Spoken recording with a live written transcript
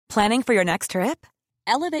Planning for your next trip?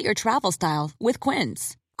 Elevate your travel style with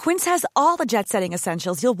Quince. Quince has all the jet-setting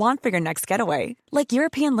essentials you'll want for your next getaway, like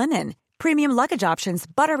European linen, premium luggage options,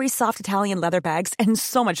 buttery soft Italian leather bags, and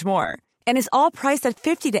so much more. And is all priced at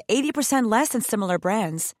 50 to 80% less than similar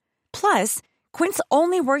brands. Plus, Quince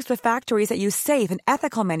only works with factories that use safe and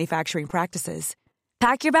ethical manufacturing practices.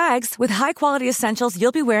 Pack your bags with high-quality essentials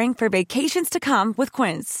you'll be wearing for vacations to come with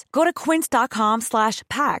Quince. Go to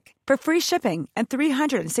quince.com/pack for free shipping and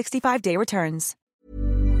 365-day returns.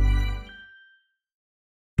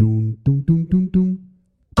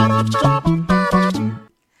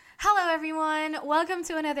 Hello everyone! Welcome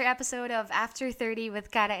to another episode of After 30 with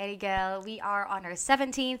Cara Erigel. We are on our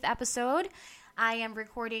 17th episode. I am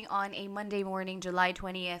recording on a Monday morning, July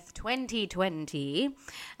 20th, 2020.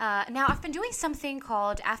 Now, I've been doing something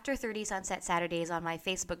called After 30 Sunset Saturdays on my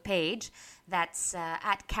Facebook page. That's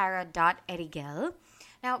at cara.erigel.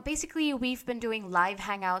 Now, basically, we've been doing live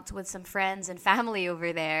hangouts with some friends and family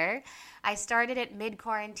over there. I started it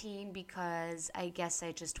mid-quarantine because I guess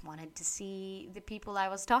I just wanted to see the people I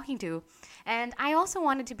was talking to. And I also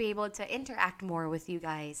wanted to be able to interact more with you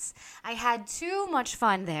guys. I had too much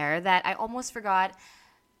fun there that I almost forgot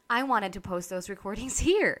I wanted to post those recordings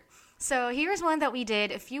here. So here's one that we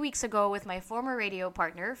did a few weeks ago with my former radio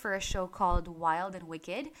partner for a show called Wild and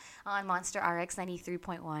Wicked on Monster RX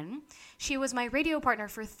 93.1. She was my radio partner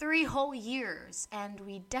for 3 whole years, and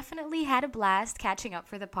we definitely had a blast catching up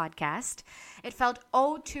for the podcast. It felt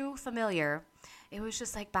oh too familiar. It was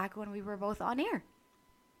just like back when we were both on air.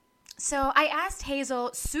 So I asked Hazel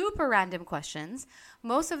super random questions.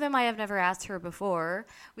 Most of them I have never asked her before.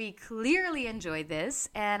 We clearly enjoyed this,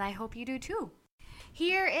 and I hope you do too.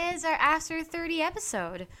 Here is our After 30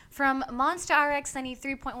 episode from Monster RX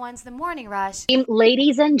 93.1's The Morning Rush.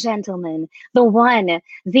 Ladies and gentlemen, the one,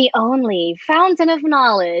 the only fountain of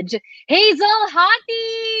knowledge, Hazel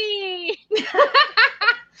Hottie!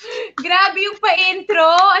 Grabe yung pa-intro.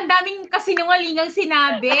 Ang daming kasinungalingang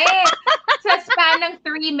sinabi sa span ng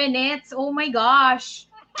 3 minutes. Oh my gosh.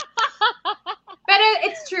 Pero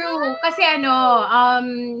it's true. Kasi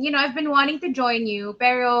I've been wanting to join you.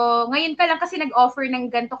 Pero ngayon ka lang kasi nag-offer ng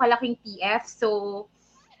ganito kalaking PF. So,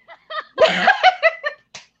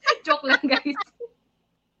 joke lang guys.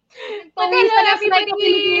 But hello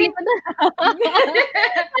everybody!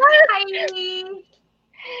 Hi!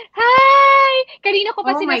 Hi! Kanina ko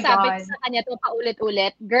pa Oh my sinasabi God. sa kanya to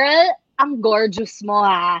paulit-ulit. Girl, ang gorgeous mo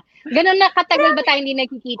ha. Ganun na katagal ba tayo hindi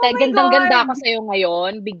nakikita? Oh my Gandang-ganda God. ako sa'yo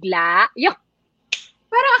ngayon. Bigla. Yuck!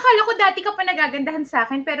 Parang akala ko dati ka pa nagagandahan sa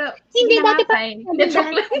akin, pero Hindi, sige na dati nga, pa fine.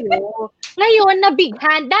 nagandahan sa'yo. Ngayon,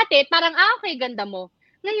 nabighan. Dati, parang okay, ganda mo.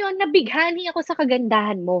 Ngayon, nabighani ako sa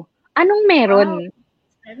kagandahan mo. Anong meron?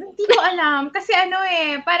 Hindi ko alam. Kasi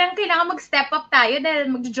parang kailangan mag-step up tayo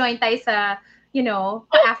dahil mag-join tayo sa,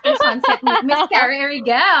 After Sunset with Miss Cara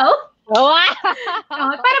Erigel. Wow!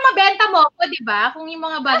 Para mabenta mo ako, di ba? Kung yung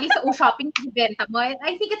mga bagay sa shopping, ibenta mo.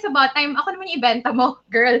 I think it's about time. Ako naman yung ibenta mo,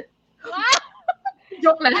 girl.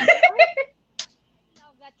 Joke lang. Love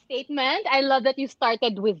that statement. I love that you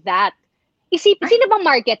started with that. Sino bang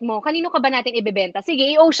market mo? Kanino ka ba natin ibebenta?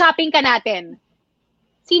 Sige, shopping ka natin.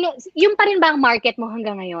 Yung pa rin ba ang market mo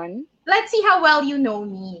hanggang ngayon? Let's see how well you know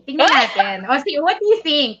me. Tingnan natin. See, what do you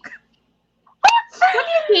think? What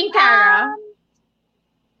do you think, Cara?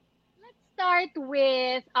 Let's start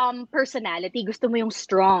with personality. Gusto mo yung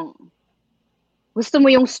strong. Gusto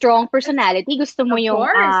mo yung strong personality. Gusto mo Of yung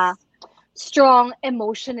course. strong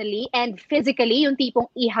emotionally and physically, yung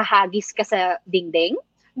tipong ihahagis ka sa dingding.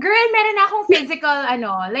 Girl, meron akong physical, I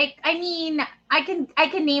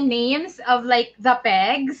can name names of like the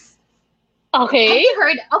pegs. Have Okay. you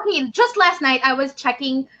heard? Okay, just last night I was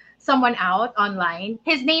checking someone out online.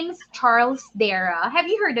 His name's Charles Dara. Have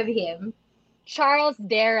you heard of him? Charles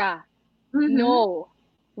Dara. Mhm. No.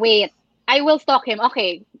 Wait. I will stalk him.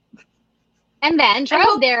 Okay. And then,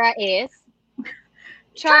 Charles hope- Dara is?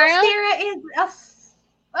 Charles Dara is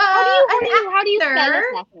How do you spell actor.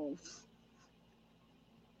 his last name?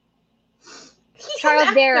 He's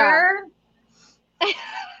Charles an Dara. actor.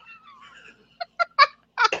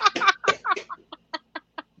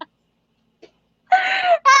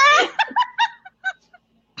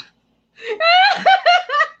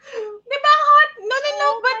 Diba hot? No,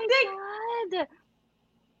 but like, God.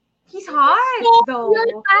 he's hot So though. your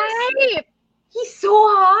type. He's so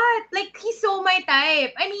hot. Like, he's so my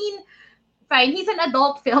type. I mean, fine, he's an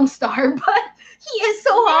adult film star, but he is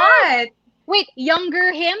so hot. Wait,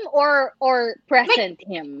 younger him or present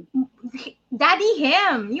him? Daddy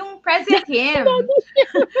him. Yung present him.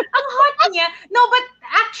 Ang hot niya. No, but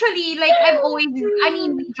actually, like,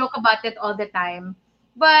 we joke about it all the time.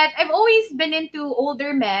 But I've always been into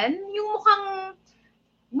older men, yung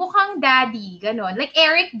mukhang daddy, ganon. Like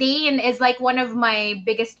Eric Dane is like one of my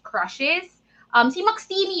biggest crushes. Si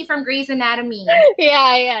Maxini from Grey's Anatomy.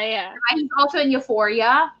 Yeah. He's also in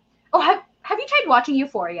Euphoria. Oh, have you tried watching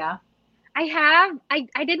Euphoria? I have.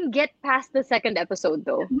 I didn't get past the second episode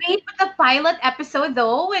though. Wait, but the pilot episode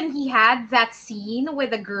though, when he had that scene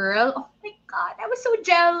with a girl, oh my god, I was so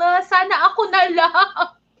jealous. Sana ako na lang.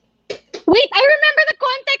 Wait, I remember the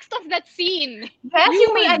context of that scene. Yes, You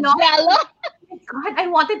yung may were ano. jealous? Oh my god, I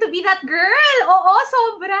wanted to be that girl. Oo,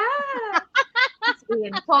 sobra. As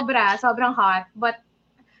in, sobrang hot. But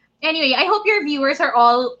anyway, I hope your viewers are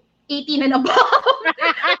all 18 and above.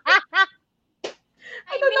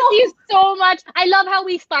 I don't know. Thank you so much. I love how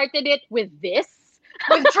we started it with this.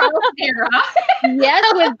 With Charles Dera. Yes,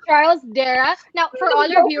 with Charles Dera. Now, for all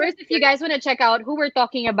our viewers, if you guys want to check out who we're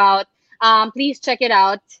talking about, please check it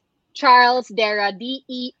out. Charles Dera,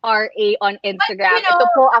 Dera on Instagram. But, you know, ito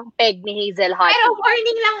po ang peg ni Hazel Hot. Pero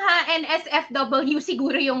warning lang ha, NSFW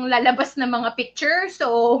siguro yung lalabas na mga picture.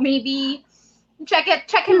 So maybe check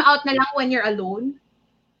him out na lang when you're alone.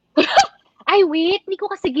 Ay, wait. Hindi ko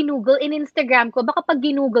kasi ginugol in Instagram ko. Baka pag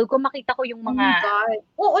ginugol ko, makita ko yung Oh mga... my God.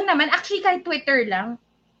 Oo naman. Actually, kahit Twitter lang.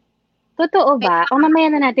 Totoo ba? O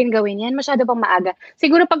mamaya na natin gawin yan. Masyado pang maaga.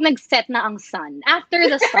 Siguro pag nag-set na ang sun. After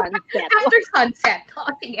the sunset. After sunset.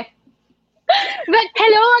 Oo, sige. But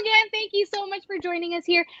hello again. Thank you so much for joining us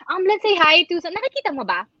here. Let's say hi to... Nakikita mo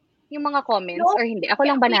ba yung mga comments No. or hindi? Ako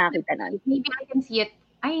lang ba nakakita nun? Maybe I can see it.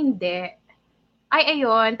 Ay, hindi. Ay,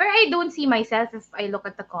 ayun. Pero I don't see myself if I look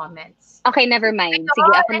at the comments. Okay, never mind.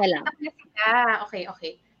 Sige, ako na lang. Nakita ko na sila.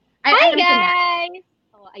 Okay. Hi, alam ko na. guys!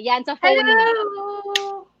 Oh, ayan, sa phone.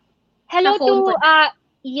 Hello! Hello Sa phone to ko.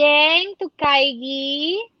 Yeng, to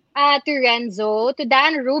Kaigi, to Renzo, to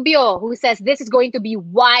Dan Rubio, who says this is going to be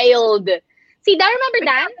wild. See, Dan, remember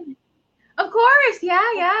Dan? Of course. Yeah.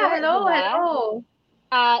 course, Hello.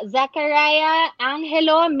 diba? Zachariah,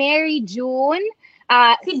 Angelo, Mary June,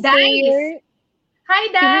 Si Dice. Sayer. Hi,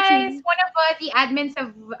 Dice. Sino? One of the admins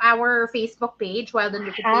of our Facebook page, Wild and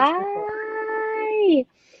Wicked Page. Hi!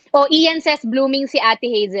 O, Ian says blooming si Ate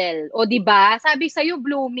Hazel. O, di ba? Sabi sa'yo,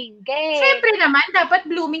 blooming. Gay. Siyempre naman, dapat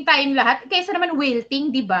blooming tayong lahat. Kaysa naman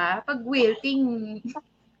wilting, di ba? Pag wilting,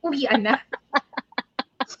 uwian na.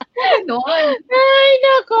 Ganon. Ay,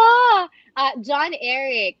 nako! John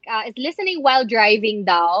Eric is listening while driving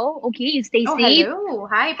daw. Okay, stay Oh, safe. hello.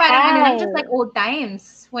 Hi. Parang ano lang, Hi. just like old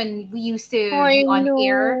times when we used to I be on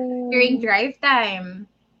air know. during drive time.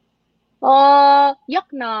 Oh,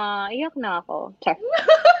 iyak na ako. Char.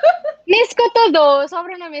 Miss ko to though.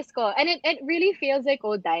 Sobrang na miss ko. And it really feels like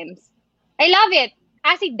old times. I love it.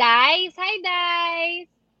 Si Dice. Hi, Dice.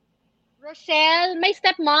 Rochelle. My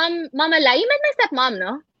stepmom. Mama La. You met my stepmom,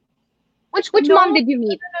 no? Which No. mom did you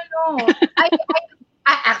meet? No.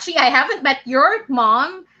 I actually, I haven't met your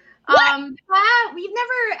mom. We've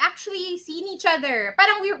never actually seen each other.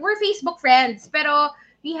 Parang we're Facebook friends, pero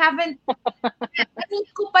we haven't. Meet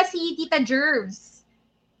ko pa si Tita Jervs.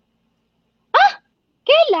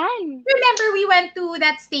 Kailan? Remember we went to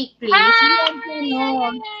that steak place? We went to,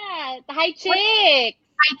 Yeah. Hi, chick.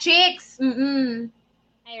 Hi, Chicks.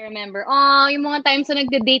 I remember. Oh, yung mga times na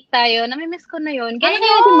nagde-date tayo, namimiss ko na yun. I Kaya know,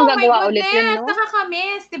 natin my magagawa ulit goodness, yun, no?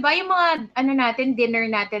 nakakamiss. Diba yung mga, dinner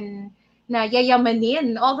natin na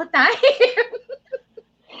yayamanin all the time.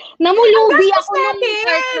 Namulubi Ang gastos ako nung natin.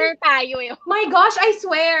 partner tayo. Eh. My gosh, I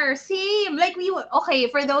swear. Same. Like, okay,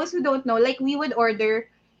 for those who don't know, like, we would order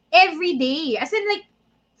every day. As in, like,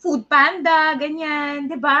 Food Panda, ganyan.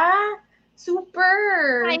 Diba?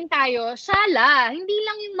 Super. Kain tayo, shala. Hindi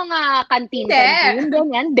lang yung mga kantin. Hindi.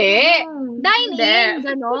 Ganyan. Hindi. Dine Hindi. in.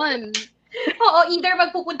 Ganon. Oo, either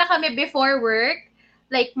magpupunta kami before work,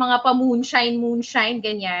 like, mga pa-moonshine,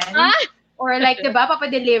 ganyan. Or like, diba,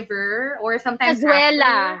 papa-deliver. Or sometimes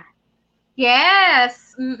Cazuela. after.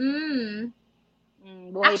 Yes. Buhay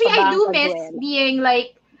Actually, pa ba I ang do miss cazuela? being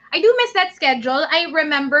like, I do miss that schedule. I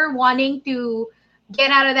remember wanting to get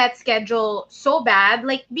out of that schedule so bad,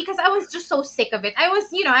 like, because I was just so sick of it. No,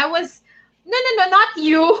 not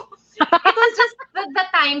you. It was just the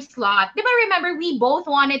time slot. Diba, remember, we both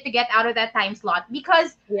wanted to get out of that time slot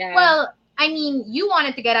because, Yeah. well, I mean, you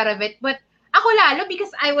wanted to get out of it, but ako lalo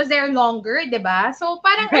because I was there longer, diba? So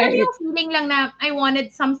parang alam mo yung feeling lang na I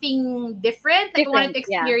wanted something different. I wanted to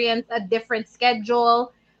Different, yeah. experience a different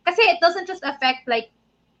schedule. Kasi it doesn't just affect like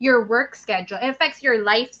your work schedule. It affects your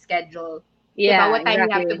life schedule. Yeah, Diba? What time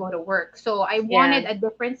you have to exactly. go to work. So I wanted a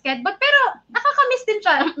different schedule. Pero nakakamiss din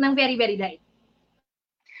siya ng very, very light.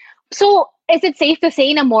 So, is it safe to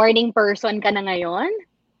say na morning person ka na ngayon?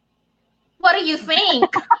 What do you think?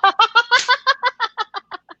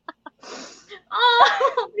 Oh!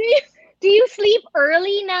 Do you sleep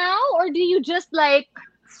early now, or do you just like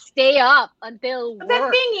stay up until The work?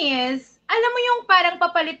 thing is, alam mo yung parang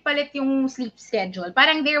papalit-palit yung sleep schedule.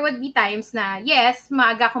 Parang there would be times na, yes,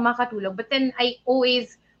 maaga ako makatulog, but then I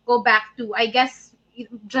always go back to, I guess,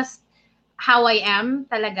 just how I am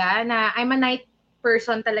talaga, na I'm a night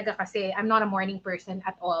person talaga kasi. I'm not a morning person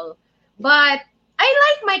at all. But I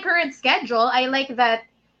like my current schedule. I like that,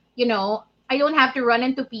 I don't have to run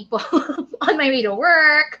into people on my way to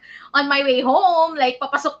work, on my way home. Like,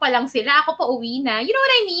 papasok pa lang sila, ako pa uwi na. You know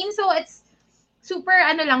what I mean? So, it's super,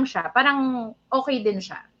 lang siya. Parang okay din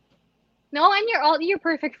siya. No, and you're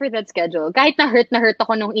perfect for that schedule. Kahit na hurt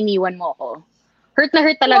ako nung iniwan mo ko. Hurt na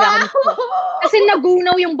hurt talaga ako. Kasi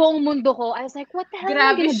nagunaw yung buong mundo ko. I was like, what the hell am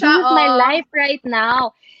I gonna do with my life right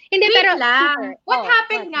now? Hindi, Wait pero lang. super. What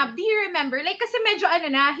happened nga? Do you remember? Like, kasi medyo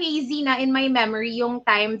hazy na in my memory yung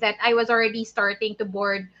time that I was already starting to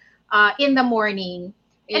board in the morning.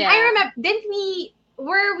 And I remember,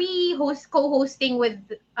 were we co-hosting with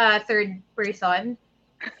a third person?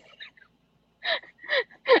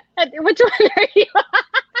 Which one are you?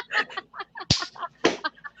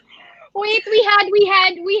 Wait, we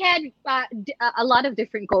had a lot of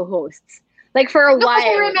different co-hosts. Like for a while.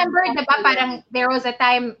 I remember, diba, parang there was a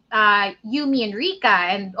time, Yumi and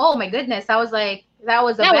Rika, and oh my goodness, that was the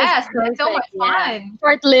best. It was so much fun.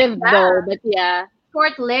 Short-lived though, but yeah.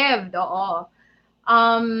 Short-lived, oo.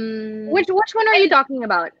 Which one are you talking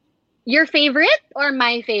about? Your favorite or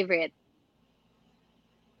my favorite?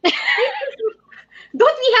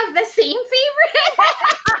 Don't we have the same favorite?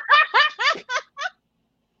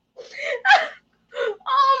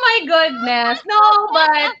 Oh my goodness. No,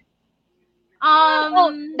 but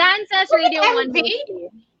Dan says Radio 1.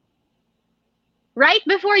 Right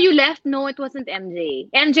before you left, no, it wasn't MJ.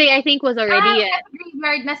 MJ, I think, was already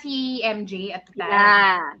graveyard na si MJ at the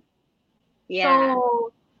time. Yeah.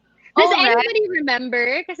 So, does anybody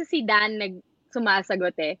remember? Kasi si Dan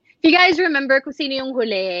sumasagot eh. If you guys remember kung sino yung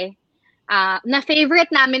huli, na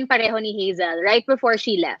favorite namin pareho ni Hazel right before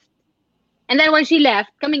she left. And then when she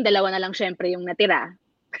left, kaming dalawa na lang syempre yung natira.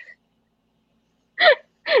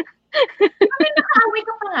 Kami nakaaway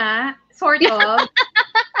ka pa nga, sort of.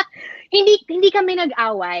 Hindi kami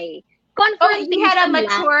nag-away. You had a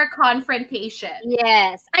mature confrontation.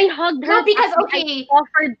 Yes. I hugged her because, I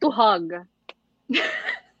offered to hug.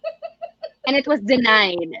 And it was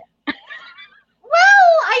denied.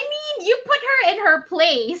 Well, I mean, you put her in her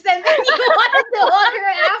place and then you wanted to hug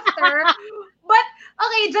her after. But,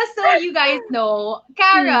 okay, just so you guys know,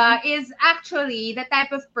 Cara is actually the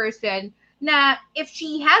type of person na if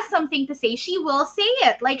she has something to say, she will say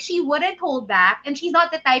it. Like, she wouldn't hold back. And she's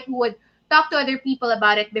not the type who would talk to other people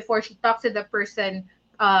about it before she talks to the person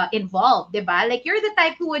involved, diba? Like, you're the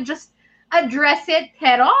type who would just address it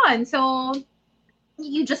head on. So,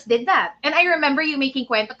 you just did that. And I remember you making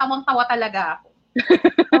kwento, tawang-tawa talaga ako.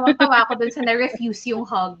 Tawang-tawa ako dun sa na-refuse yung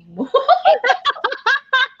hug mo.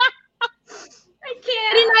 I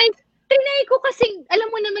can't. Trinay ko kasi, alam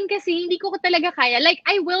mo naman kasi, hindi ko talaga kaya. Like,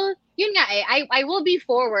 I will be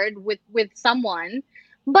forward with someone,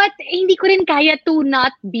 but hindi ko rin kaya to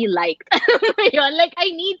not be liked. Like, I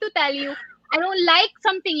need to tell you, I don't like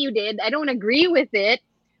something you did. I don't agree with it.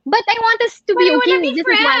 But I want us to be okay. Be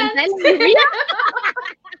friends.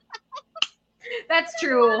 That's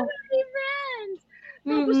true. Be friends.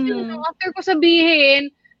 Tapos after ko sabihin,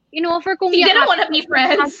 in-offer kong she didn't want to be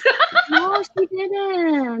friends. No, she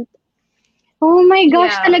didn't. Oh my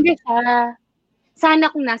gosh, talaga siya. Sana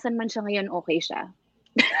kung nasan man siya ngayon, okay siya.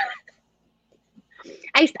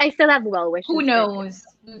 I still have well wishes. Who knows?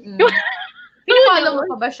 Pina-follow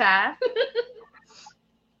mo pa ba siya?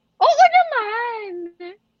 Oo naman.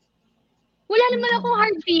 Wala naman akong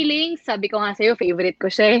hard feelings. Sabi ko nga sa'yo, favorite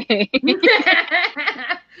ko siya eh.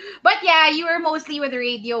 But yeah, you were mostly with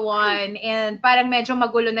Radio 1 and parang medyo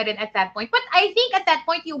magulo na rin at that point. But I think at that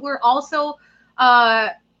point, you were also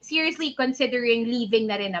seriously considering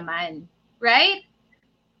leaving na rin naman. Right?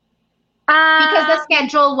 Because the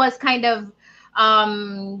schedule was kind of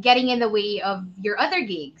getting in the way of your other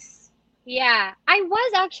gigs. Yeah. I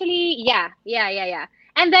was actually, yeah.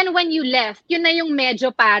 And then when you left, yun na yung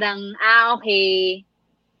medyo parang, okay.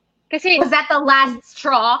 Kasi, was that the last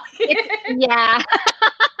straw? Yeah.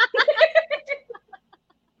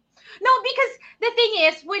 No, because the thing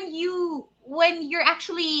is, when you're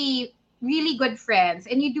actually really good friends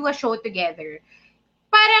and you do a show together,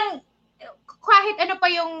 parang kahit ano pa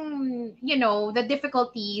yung, the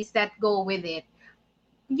difficulties that go with it,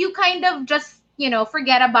 you kind of just,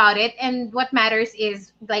 forget about it. And what matters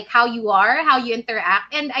is like how you are, how you interact.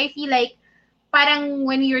 And I feel like parang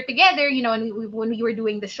when we were together, when we were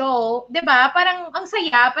doing the show, 'di ba? Parang ang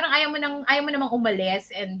saya, parang ayaw mo namang umalis,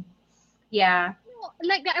 and yeah.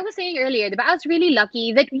 Like I was saying earlier, diba? I was really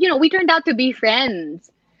lucky that we turned out to be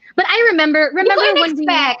friends. But I remember Di ko when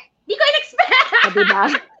in-expect.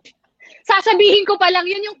 diba? Sasabihin ko pa lang,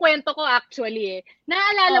 yun yung kwento ko actually eh.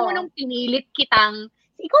 Naalala mo nung pinilit kitang,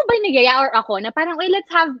 ikaw ba yung nagyaya or ako, na parang, wait,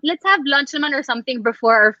 let's have lunch naman or something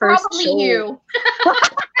before our first Probably show. you.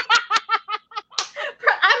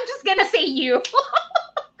 I'm just gonna say you.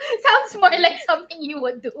 Sounds more like something you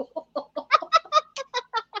would do.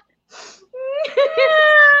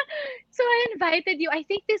 So I invited you. I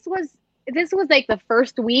think this was like the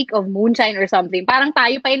first week of Moonshine or something. Parang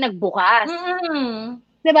tayo pa yung nagbukas.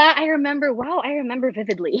 Diba? I remember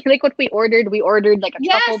vividly. Like what we ordered like a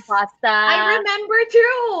truffle pasta. I remember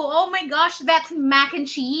too. Oh my gosh, that's mac and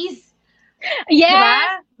cheese.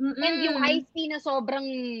 Yes. Diba? And yung iced tea na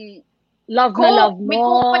sobrang love Coke. na love mo. May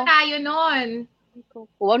Coke pa tayo nun.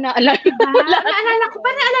 Wow, naalala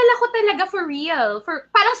Naalala ko talaga for real.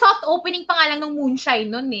 Parang soft opening pa nga lang ng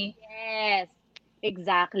Moonshine nun eh. Yes.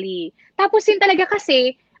 Exactly. Tapos yun talaga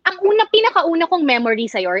kasi, ang pinakauna kong memory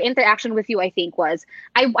sa'yo, or interaction with you, I think was,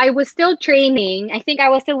 I was still training. I think I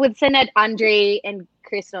was still with Sened, Andre, and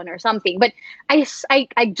Kristen or something. But I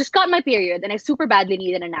just got my period and I super badly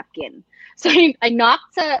needed a napkin. So I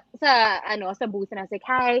knocked sa booth and I was like,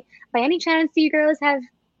 hi, by any chance do you girls have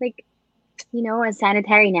like, a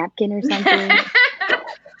sanitary napkin or something?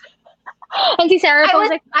 And si Sarah was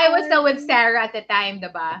like, I was still with Sarah at the time,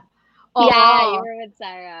 diba? Yeah, you were with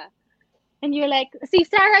Sarah. And you're like, si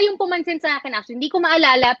Sarah yung pumansin sa akin actually. Hindi ko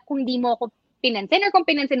maalala kung di mo ako pinansin or kung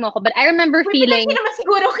pinansin mo ako. But I remember feeling... Pinansin naman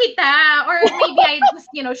siguro kita. Or maybe I just,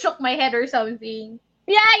 shook my head or something.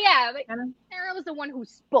 Yeah. But Sarah was the one who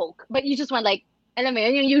spoke. But you just went like, alam mo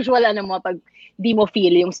yun, yung usual mo pag di mo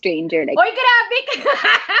feel yung stranger. Like, oy, grabe ka!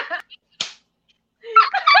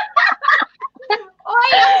 Oy,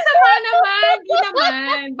 ang sama naman. Di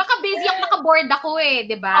naman. Baka busy ako, naka-board ako eh,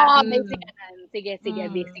 di ba? Busy ka nun. Sige,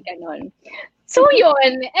 busy ka nun. So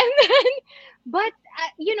yun. And then, but,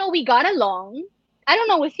 we got along. I don't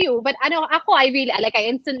know with you, but ako, I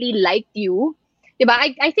instantly liked you. Diba?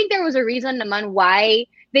 I think there was a reason naman why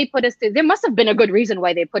they put us there must have been a good reason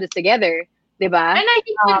why they put us together. Diba? And I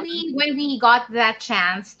think when we got that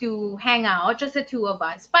chance to hang out, just the two of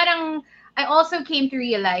us, parang, I also came to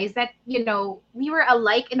realize that, we were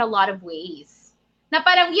alike in a lot of ways. Na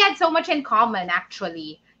parang we had so much in common,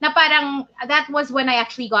 actually. Na parang, that was when I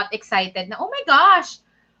actually got excited na, oh my gosh,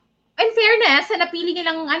 in fairness, na napili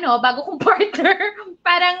nilang, bago kong partner,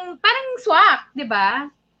 parang swak, di ba?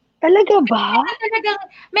 Talaga ba?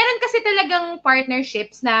 Meron kasi talagang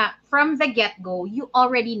partnerships na from the get-go, you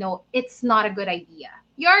already know it's not a good idea.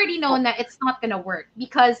 You already know that it's not gonna work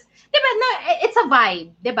because, diba, it's a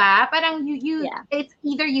vibe, diba? Parang it's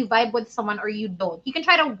either you vibe with someone or you don't. You can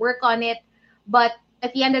try to work on it, but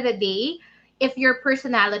at the end of the day, if your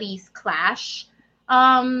personalities clash,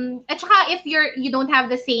 at saka if you don't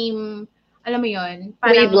have the same, alam mo yun,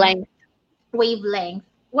 parang wavelength,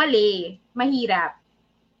 wale, mahirap.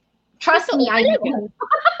 Trust me, I know.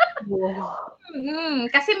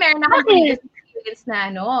 Kasi meron akong previous experience na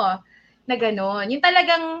na gano'n. Yung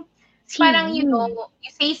talagang, parang, you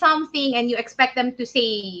say something and you expect them to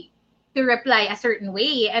reply a certain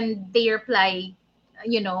way and they reply,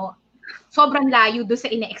 sobrang layo doon sa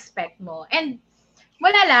ina-expect mo. And,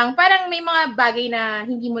 wala lang, parang may mga bagay na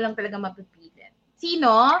hindi mo lang talaga mapipilit.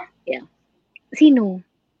 Sino? Yeah. Sino?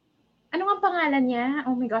 Ano ang pangalan niya?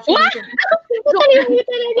 Oh my gosh. It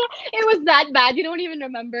was that bad. You don't even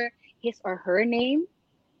remember his or her name?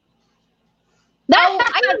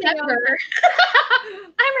 I remember.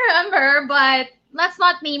 I remember, but let's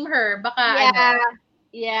not name her. Baka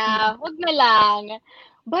wag na lang.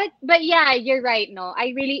 But yeah, you're right, no.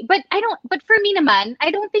 But for me naman,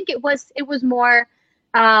 I don't think it was more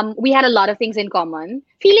we had a lot of things in common.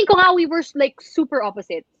 Feeling ko nga we were like super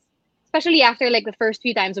opposites. Especially after like the first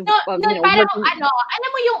few times of parang, working. alam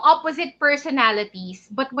mo yung opposite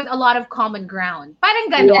personalities but with a lot of common ground.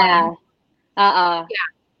 Parang ganon. Yeah.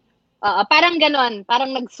 Parang ganon.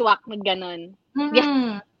 Parang nag-swak, nag-ganon. Mm-hmm.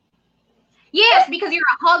 Yeah. Yes, because you're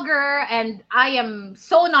a hugger and I am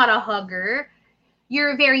so not a hugger.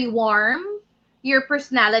 You're very warm. Your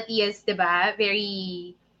personality is, diba,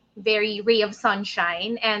 very, very ray of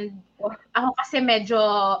sunshine. And ako kasi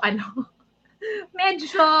medyo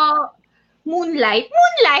moonlight.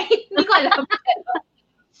 Hindi ko alam.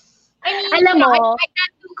 I mean, alam mo, I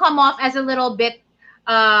tend to come off as a little bit,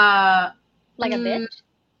 like a bitch?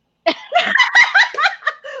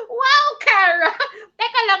 Wow, Cara!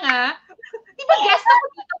 Teka lang Di ba guest ako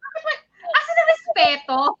dito? Asa na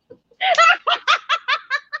respeto.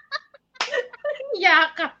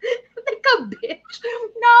 Yaka. Like a bitch.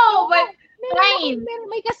 No, but fine.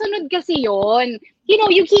 May kasunod kasi yun. You know,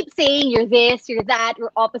 you keep saying you're this, you're that,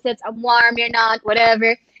 we're opposites, I'm warm, you're not,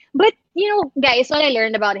 whatever. But, you know, guys, what I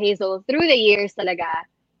learned about Hazel through the years talaga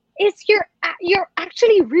is you're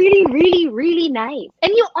actually really, really, really nice.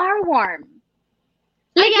 And you are warm.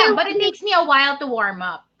 Yeah, but it takes me a while to warm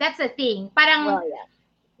up. That's the thing. Parang, Well, yeah.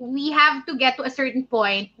 we have to get to a certain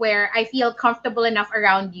point where I feel comfortable enough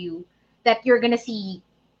around you that you're gonna see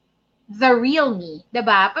the real me,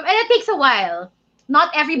 diba? And it takes a while.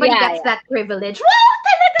 Not everybody gets that privilege. Wow,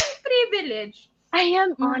 talagang privilege. I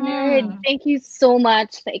am honored. Thank you so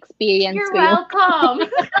much sa experience You're ko yun. welcome.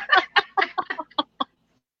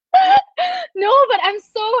 No, but I'm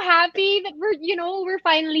so happy that we're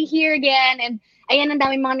finally here again. And ayan, ang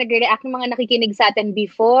daming mga nagre-react ng mga nakikinig sa atin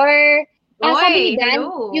before. Sabi ni Dan,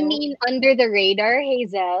 hello. you mean under the radar,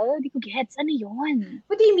 Hazel? Di ko gets. Ano yun?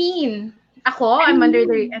 What do you mean? Ako? I'm under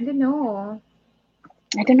the... I don't know.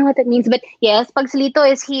 I don't know what that means. But yes, Pagslito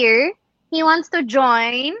is here. He wants to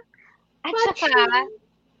join. At saka,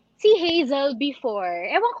 si Hazel before,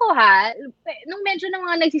 ewan ko ha, nung medyo ng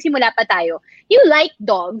mga nagsisimula pa tayo, you like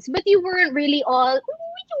dogs, but you weren't really all,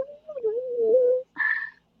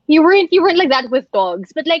 you weren't like that with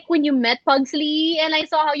dogs. But like when you met Pugsley, and I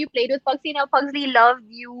saw how you played with Pugsley, now Pugsley loved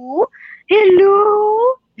you.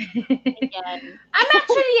 Hello! Ayan. I'm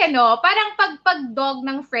actually, parang pag dog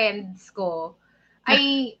ng friends ko,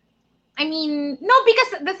 I mean, no,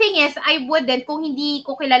 because the thing is, I wouldn't kung hindi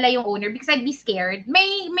ko kilala yung owner because I'd be scared.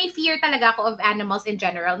 May fear talaga ako of animals in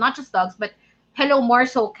general, not just dogs, but more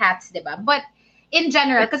so cats, diba? But in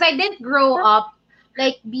general, because I didn't grow up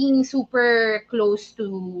like being super close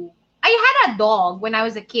to... I had a dog when I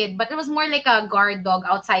was a kid, but it was more like a guard dog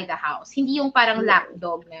outside the house. Hindi yung parang lap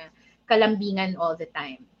dog na kalambingan all the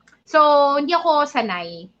time. So, hindi ako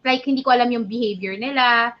sanay. Like, hindi ko alam yung behavior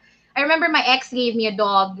nila. I remember my ex gave me a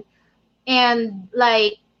dog. And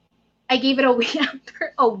like, I gave it away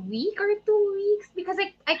after a week or 2 weeks because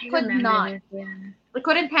I could not. I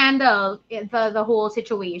couldn't handle the whole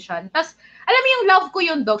situation. Tapos, alam mo yung love ko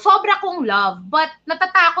yung dog. Sobra kong love. But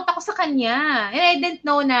natatakot ako sa kanya. And I didn't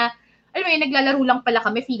know na, alam mo yun, naglalaro lang pala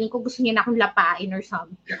kami. Feeling ko gusto niya na akong lapain or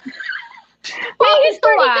something. May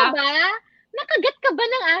history ka ba? Nakagat ka ba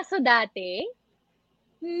ng aso dati?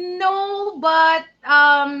 No, but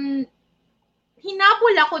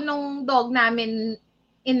hinabol ako nung dog namin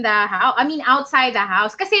in the house. I mean, outside the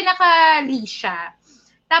house. Kasi naka-leash siya.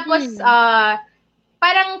 Tapos,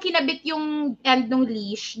 parang kinabit yung end ng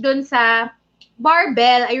leash dun sa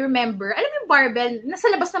barbell, I remember. Alam mo yung barbell, nasa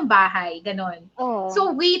labas ng bahay, ganon. Oh. So,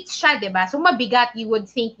 weight siya, diba? So, mabigat, you would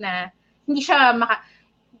think na hindi siya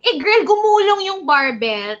girl, gumulong yung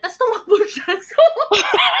barbell, tapos tumakbo siya. So,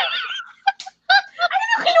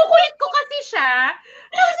 kinukulit ko kasi siya.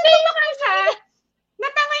 Tapos, tumakbo siya.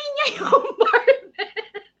 Natangay niya yung barbell.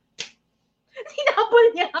 Sinabol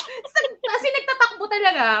niya. Kasi nagtatakbo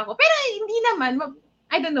talaga ako. Pero hindi naman.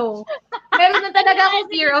 I don't know. Meron na talaga ako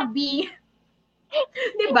fear of being...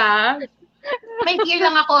 Diba? May fear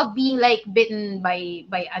lang ako of being like bitten by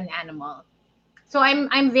an animal. So I'm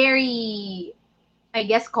very, I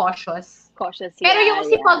guess, cautious. Pero yung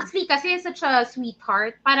si Pugsley kasi such a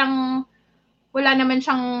sweetheart. Parang wala naman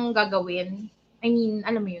siyang gagawin. I mean,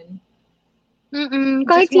 alam mo yun.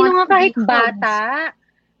 Kahit sino nga, kahit bata.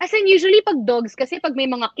 As in, usually pag dogs, kasi pag may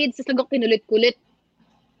mga kids, tas lagok pinulit-kulit,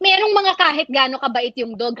 merong mga kahit gaano kabait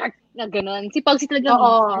yung dog, na gano'n. Si Pugsley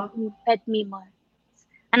talaga, pet me more.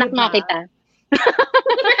 Anak diba? na kita.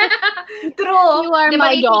 True. You are diba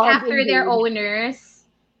my they dog. take after indeed. their owners?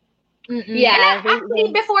 Yeah. And actually,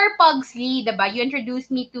 before Pugsley, diba, you introduced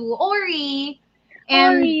me to Ori.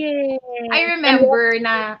 And I remember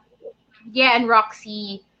and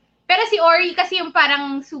Roxy. Pero si Ori kasi yung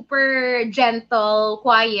parang super gentle,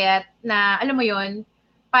 quiet, na alam mo yun,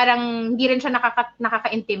 parang hindi rin siya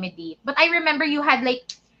nakaka-intimidate. But I remember you had a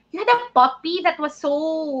puppy that was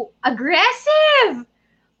so aggressive.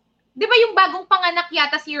 Di ba yung bagong panganak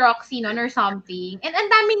yata si Roxy noon or something? And ang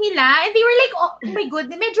dami nila. And they were like, oh my God,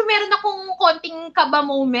 medyo meron akong konting kaba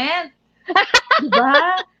moment. Di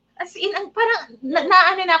ba? As in, parang,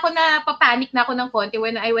 napapanic na ako ng konti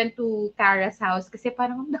when I went to Kara's house kasi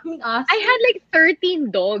parang ang daming aso. I had like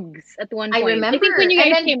 13 dogs at one point. I remember. I think when you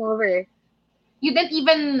guys came over. You didn't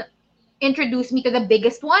even introduce me to the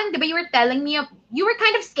biggest one. Diba you were telling me, you were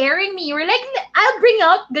kind of scaring me. You were like, I'll bring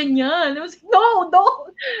out ganyan. I was like, no,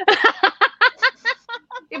 don't.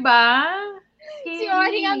 Diba? Si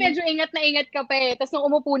Ori nga medyo ingat na ingat ka pa Tapos nung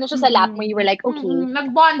umupo na siya sa lap mo, you were like, okay.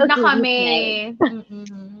 Nag-bond na kami.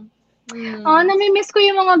 Namimiss ko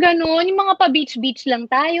yung mga ganun. Yung mga pa-beach-beach lang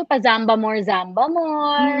tayo. Pa-zamba more.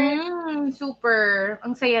 Super.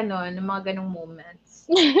 Ang saya nun, ng mga ganong moments.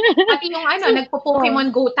 Pati yung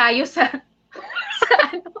nagpo-Pokemon Go tayo sa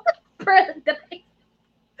Pearl Drive.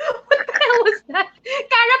 What the hell was that?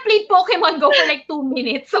 Cara played Pokemon Go for like 2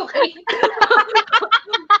 minutes, okay?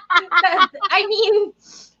 I mean,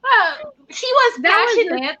 she was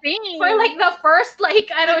passionate for like the first,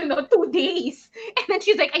 2 days. And then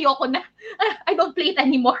she's like, ayoko na. I don't play it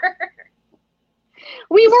anymore.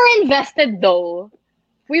 We were invested though.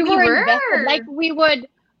 We were invested. Like we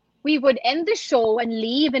would end the show and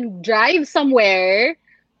leave and drive somewhere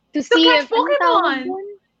to see catch if Pokemon.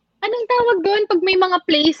 Anong tawag doon pag may mga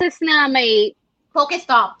places na may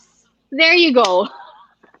Pokestops. There you go.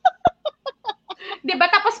 Diba?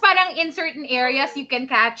 Tapos parang in certain areas, you can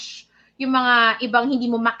catch yung mga ibang hindi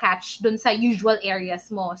mo makatch dun sa usual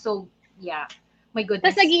areas mo. So, yeah. My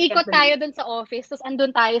goodness. Tapos nag-iikot tayo dun sa office, tapos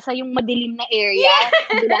andun tayo sa yung madilim na area.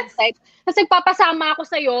 Yes! Tapos nagpapasama ako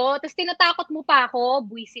sa'yo, tapos tinatakot mo pa ako,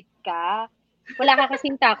 buwisit ka. Wala ka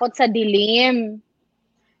kasing takot sa dilim.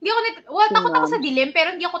 Takot ako sa dilim,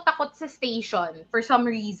 pero hindi ako takot sa station for some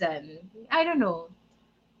reason. I don't know.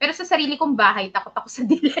 Pero sa sarili kong bahay, takot ako sa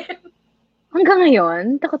dilim. Hanggang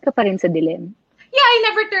ngayon, takot ka pa rin sa dilim? Yeah, I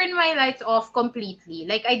never turn my lights off completely.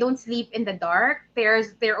 Like, I don't sleep in the dark. There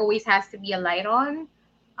always has to be a light on.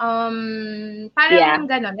 Parang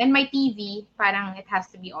ganon. And my TV, parang it has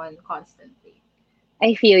to be on constantly.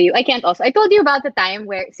 I feel you. I can't also. I told you about the time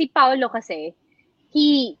where si Paolo kasi,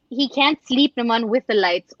 he can't sleep naman with the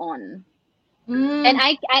lights on. And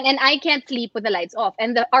I can't sleep with the lights off.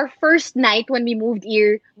 And our first night when we moved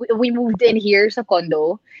in here sa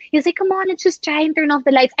condo, he's like, come on, let's just try and turn off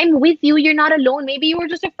the lights. I'm with you. You're not alone. Maybe you were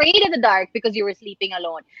just afraid of the dark because you were sleeping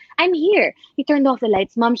alone. I'm here. He turned off the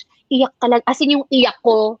lights. Mom, iyak ka lang. As in yung iyak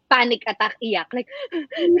ko, panic attack iyak. Like,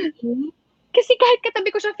 kasi kahit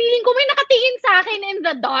katabi ko siya, feeling ko may nakatingin sa akin in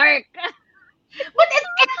the dark. But it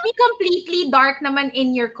can't be completely dark naman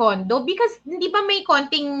in your condo because hindi ba may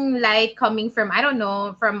konting light coming from, I don't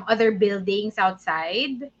know, from other buildings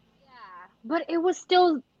outside? Yeah. But it was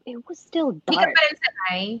still dark. Hindi ka pa rin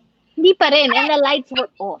sanay? Hindi pa rin. And the lights were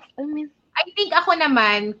off. I think ako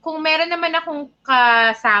naman, kung meron naman akong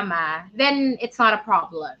kasama, then it's not a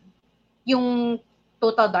problem. Yung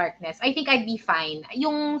total darkness. I think I'd be fine.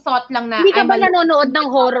 Yung thought lang na... Hindi ka ba nanonood ng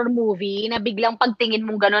horror movie na biglang pagtingin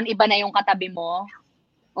mong ganon, iba na yung katabi mo?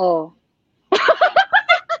 Oh.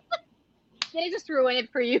 Did I just ruin it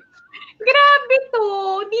for you? Grabe to.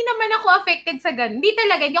 Hindi naman ako affected sa ganun. Hindi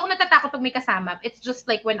talaga. Hindi ako natatakot pag may kasama. It's just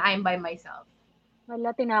like when I'm by myself.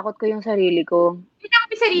 Wala, tinakot ko yung sarili ko. Tinakot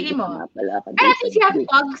yung sarili mo? Pero at least you have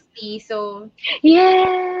Pugsley, so...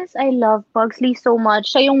 Yes! I love Pugsley so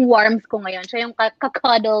much. Siya yung warmth ko ngayon. Siya yung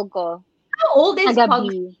kakadol ko. How old is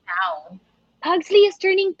Pugsley now? Pugsley is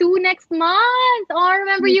turning 2 next month. Oh,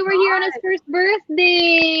 remember you were here on his first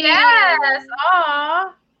birthday. Yes!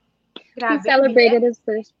 Aww. He celebrated his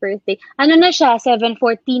first birthday. Ano na siya? 7-14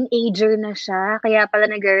 ager na siya. Kaya pala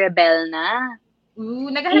nagre-rebel na.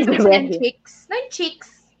 Ooh, naghahanap ko ng chicks. 9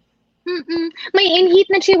 chicks. May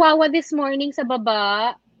in-heat na chihuahua this morning sa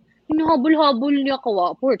baba. Hinahabol-habol niya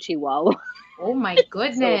ko. Poor chihuahua. Oh my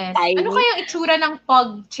goodness. So ano kaya itsura ng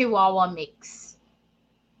pug-chihuahua mix?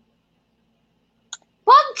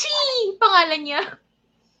 Pugchi! Pangalan niya.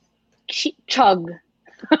 Chug.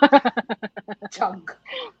 Chug.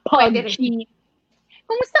 Pugchi.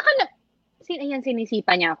 Kumusta ka na? Ayan,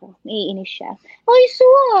 sinisipa niya ako. Naiinis siya. Oy,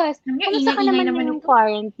 sus! Kumusta ka naman ngayong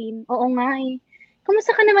quarantine? Oo nga eh.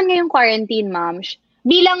 Kumusta ka naman ngayong quarantine, ma'am?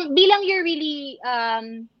 Bilang you're really,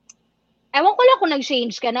 ewan ko lang kung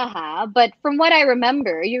nag-change ka na ha, but from what I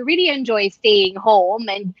remember, you really enjoy staying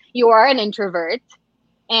home and you are an introvert.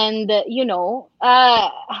 And,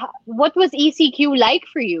 what was ECQ like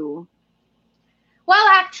for you? Well,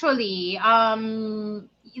 actually,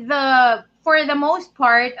 for the most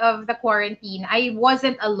part of the quarantine, I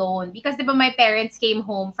wasn't alone because diba my parents came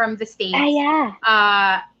home from the States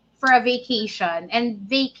for a vacation. And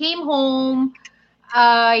they came home,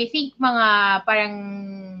 I think mga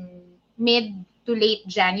parang mid to late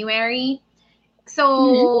January.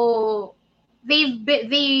 So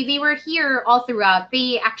they were here all throughout.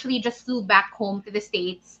 They actually just flew back home to the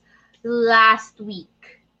States last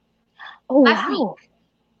week. Oh, last wow. week.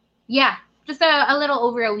 Yeah. Just a little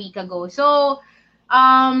over a week ago. So,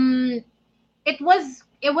 it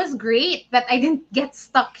was great that I didn't get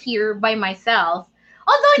stuck here by myself.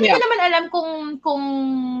 Although hindi ko naman alam kung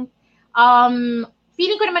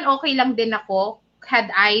feeling ko naman okay lang din ako had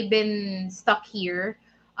I been stuck here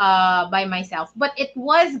by myself. But it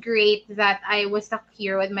was great that I was stuck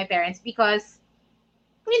here with my parents because,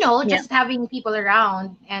 just having people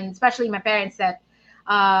around, and especially my parents that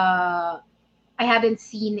I haven't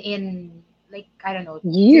seen in like, I don't know,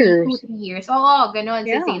 Years. 2-3 years. Oo, ganun,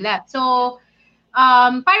 since they left. So,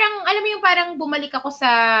 parang, alam mo yung parang bumalik ako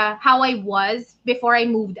sa how I was before I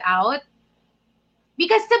moved out.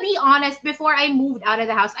 Because to be honest, before I moved out of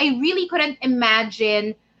the house, I really couldn't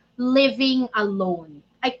imagine living alone.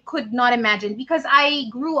 I could not imagine because I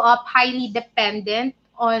grew up highly dependent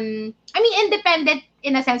on, independent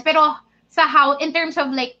in a sense, pero sa how, in terms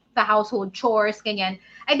of like the household chores, ganyan.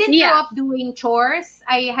 I didn't grow up doing chores.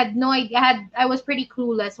 I had no idea. I was pretty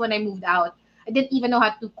clueless when I moved out. I didn't even know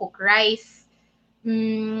how to cook rice. I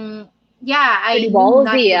Pretty knew ballsy,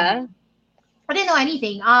 nothing. I didn't know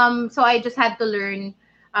anything. So I just had to learn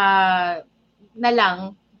na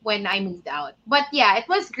lang when I moved out. But yeah, it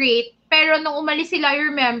was great. Pero nung umalis sila, I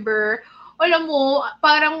remember, alam mo,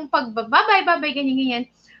 parang pagbababay, ganyan.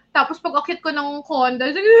 Tapos pag akit ko ng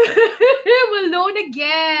condo, I'm alone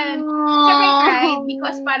again. Siyempre I cried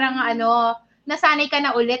because parang nasanay ka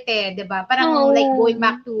na ulit eh, di ba? Parang like going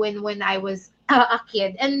back to when I was a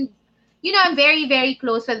kid. And, I'm very, very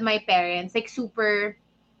close with my parents. Like super,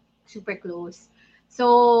 super close.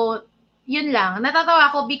 So, yun lang.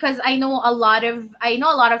 Natatawa ako because I know a lot of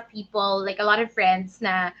people, like a lot of friends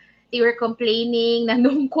na they were complaining na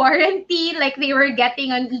nung quarantine, like they were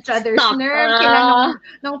getting on each other's nerves sila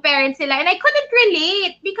nung parents sila. And I couldn't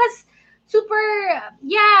relate because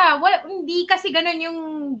hindi kasi ganun yung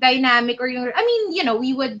dynamic or yung,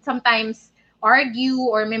 we would sometimes argue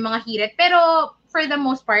or may mga hirit. Pero for the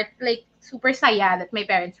most part, like super saya that my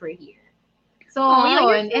parents were here. So,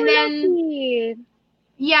 yun. And then,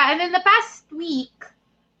 and then the past week,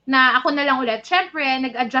 na ako na lang ulit, syempre,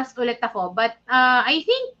 nag-adjust ulit ako. But I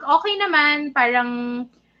think okay naman, parang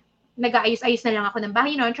nag-aayos-ayos na lang ako ng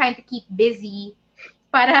bahay, trying to keep busy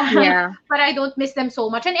para I don't miss them so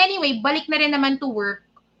much. And anyway, balik na rin naman to work.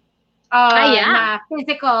 Na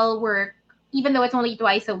physical work, even though it's only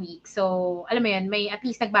twice a week. So, alam mo yun, may at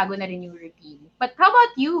least nagbago na rin yung routine. But how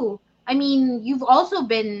about you? You've also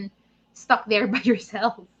been stuck there by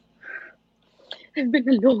yourself. I've been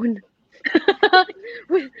alone.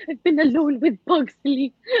 I've been alone with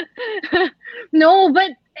Pugsley. No,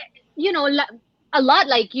 but a lot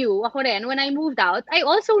like you, ako rin, when I moved out, I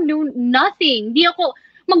also knew nothing. Di ako,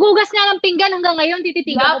 magugas nga ng pinggan hanggang ngayon,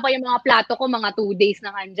 tititigan ko pa yung mga plato ko, mga 2 days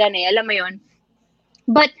na andyan eh, alam mo yun.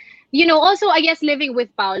 But, also, I guess living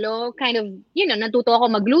with Paolo, kind of, natuto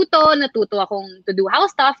ako magluto, natuto akong to do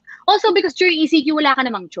house stuff. Also, because during ECQ, wala ka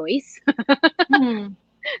namang choice.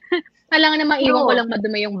 Kailangan na maiwan ko lang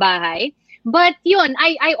madumi yung bahay. But yun,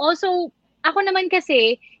 I also, ako naman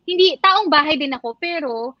kasi, hindi, taong bahay din ako,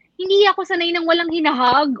 pero hindi ako sanay ng walang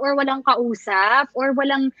hinahag or walang kausap or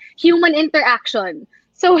walang human interaction.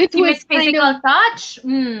 So it was physical touch?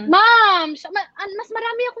 Ma'am, mas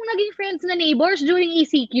marami akong naging friends na neighbors during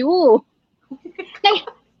ECQ.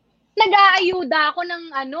 Nag-aayuda ako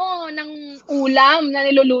ng ulam na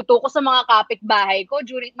niluluto ko sa mga kapitbahay ko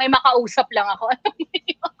during, may makausap lang ako.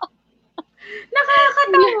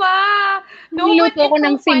 Nakakatawa. Niluto ko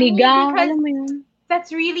ng sinigang. Alam mo yun?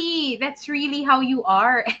 That's really how you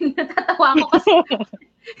are. And natatawa ko kasi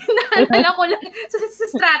naalala ko lang sa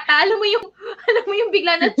strata, alam mo yung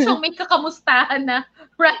bigla na siyang may kakamustahan na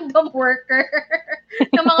random worker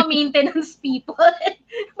ng mga maintenance people.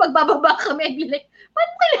 Pagbababa kami, I'd be like,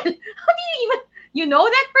 paano kilala? How do you even,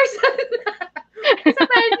 that person? Kasi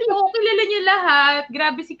apparently, kilala niyo lahat.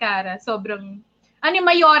 Grabe si Cara. Sobrang,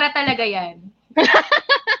 Mayora talaga yan.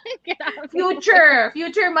 Future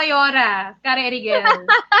Mayora. Cara Erigel.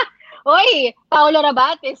 Oy, Paolo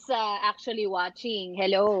Rabat is actually watching.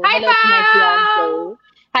 Hello. Hi, Hello to my fiancé.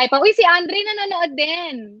 Hi, Pa. Uy, si Andre nanonood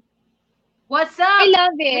din. What's up? I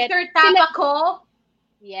love it. Mr. Tapaco?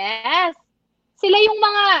 Yes. Sila yung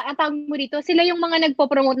mga, ang tawag mo dito, sila yung mga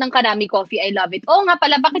nagpo-promote ng Kanami Coffee. I love it. Oo nga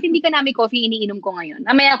pala, bakit hindi Kanami Coffee iniinom ko ngayon?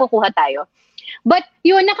 Mamaya kukuha tayo. But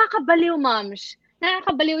yun, nakakabaliw, moms.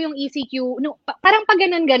 Nakakabaliw yung ECQ. No, parang pag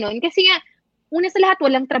ganon-ganon. Kasi nga, una sa lahat,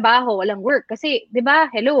 walang trabaho, walang work. Kasi, di ba,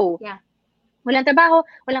 hello. Yeah. Walang trabaho,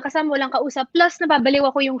 walang kasama, walang kausap. Plus, nababaliw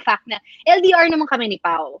ako yung fact na LDR naman kami ni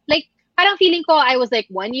Pao. Like, parang feeling ko I was like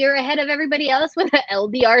 1 year ahead of everybody else with the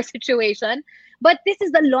LDR situation. But this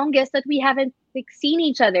is the longest that we haven't seen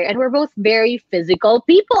each other. And we're both very physical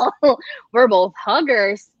people. We're both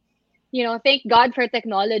huggers. Thank God for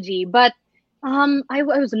technology. But I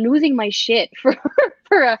was losing my shit for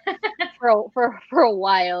a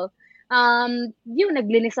while.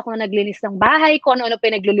 Naglinis ng bahay ko, ano-ano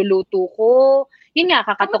pinagluluto ko. Yun nga,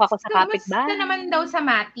 kakatok ako sa kapitbahay. Kamusta naman daw sa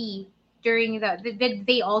Mati during did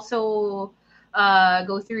they also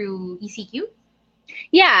go through ECQ?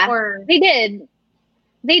 Yeah, Or they did.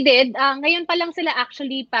 They did. Ngayon pa lang sila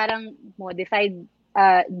actually parang modified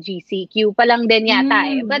GCQ pa lang din yata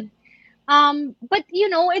eh. But you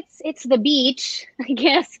know, it's the beach. I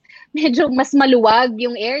guess medyo mas maluwag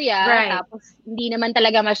yung area. Right. Tapos hindi naman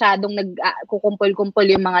talaga masyadong nagkukumpol-kumpol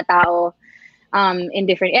yung mga tao in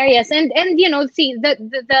different areas. And you know, see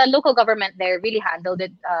the local government there really handled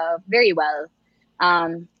it very well.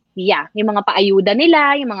 Yeah, yung mga paayuda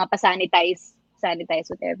nila, yung mga sanitize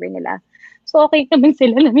whatever nila. So okay naman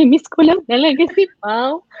sila, nami-miss ko lang talaga si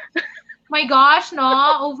Pao. my gosh, no?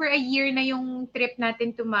 Over a year na yung trip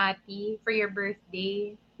natin to Mati for your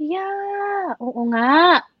birthday. Yeah, oo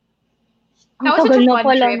nga. That was such a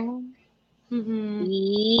fun trip.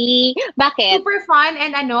 Bakit? Super fun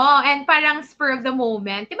and parang spur of the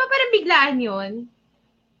moment. Di ba parang biglaan yun?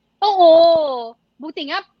 Oo.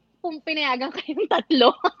 Buti nga, kung pinayagan kayong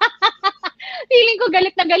tatlo. Feeling ko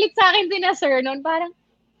galit na galit sa akin din na sir noon. Parang,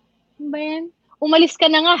 Ben, umalis ka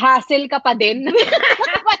na nga, hassle ka pa din.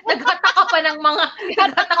 Naghataka pa ng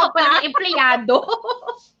empleyado.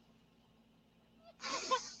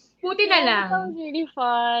 Buti na lang. That was really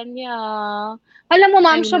fun, yeah. Alam mo,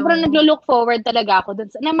 ma'am, sobrang naglo-look forward talaga ako dun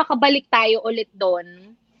na makabalik tayo ulit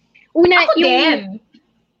doon. Una, ako din.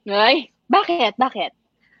 Ay, bakit?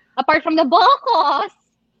 Apart from the Bocos.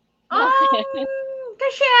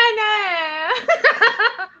 Kasi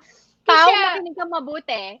Pao, makinig ka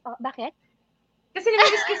mabuti. Oh, bakit? Kasi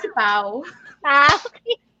namiss ko si Pao.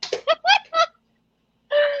 Okay.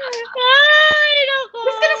 Ay, naku.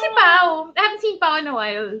 Miss ko na si Pao. I haven't seen Pao in a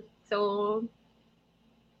while. So,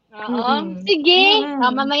 oo. Sige.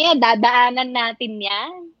 Mamaya, dadaanan natin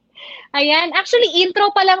yan. Ayan. Actually,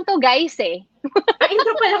 intro pa lang to, guys, eh.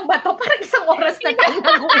 Intro pa lang ba to? Parang isang oras na tayo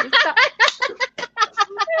nag-uusap.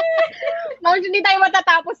 Hindi tayo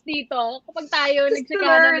matatapos dito kapag tayo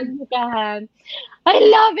nagsikahan. I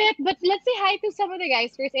love it. But let's say hi to some of the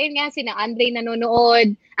guys first. Ayun nga, sina Andre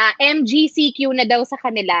nanonood. MGCQ na daw sa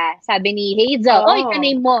kanila. Sabi ni Hazel. Oy,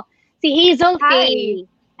 kaname mo. Si Hazel Faye.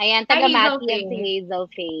 Ayan, taga-Mati yan si Hazel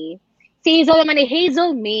Faye. Si Hazel naman ay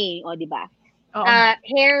Hazel May. O, di ba?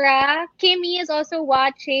 Hera. Kimmy is also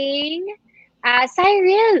watching.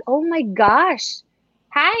 Cyril. Oh my gosh.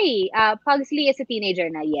 Hi, Pugsley is a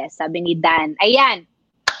teenager na. Yes, sabi ni Dan. Ayan.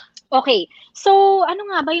 Okay. So, ano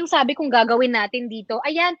nga ba yung sabi kong gagawin natin dito?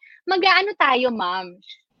 Ayan, mag-aano tayo, ma'am?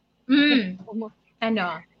 Ano?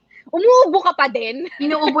 Umuubo ka pa din?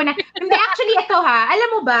 Inuubo na. Hindi, actually, ito alam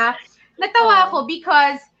mo ba, natawa ako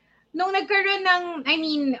because nung nagkaroon ng,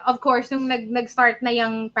 of course, nung nag-start na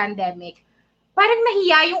yung pandemic, parang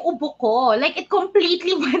nahiya yung ubo ko. Like, it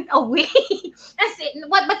completely went away.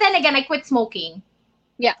 But then again, I quit smoking.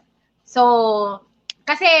 Yeah. So,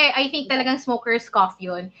 kasi I think talagang smoker's cough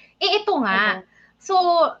yun. Ito nga. So,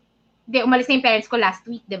 umalis na yung parents ko last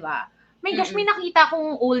week, di ba? My gosh, may nakita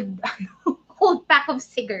akong old pack of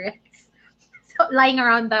cigarettes lying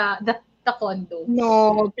around the condo.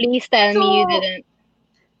 No, please tell me you didn't.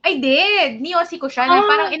 I did. Niyosi ko siya.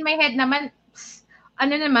 Parang in my head naman,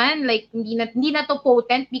 like, hindi na to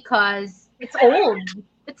potent because it's old.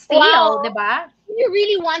 It's stale, di ba? You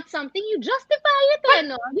really want something, you justify it.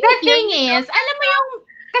 The thing is, alam mo yung,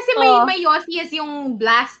 kasi may Yossi is yung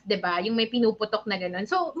blast, di ba? Yung may pinuputok na gano'n.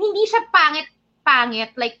 So, hindi siya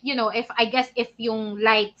pangit. Like, if yung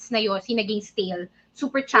lights na Yossi naging stale,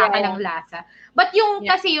 super tsaka ng lasa. But yung,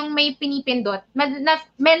 kasi yung may pinipindot,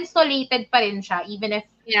 mentholated pa rin siya, even if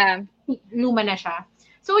luma na siya.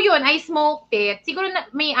 So, yun, I smoked it. Siguro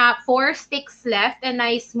may 4 sticks left and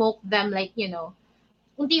I smoked them like,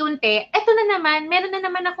 unti-unti. Eto na naman, meron na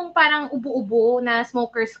naman akong parang ubo-ubo na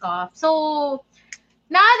smoker's cough. So,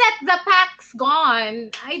 now that the pack's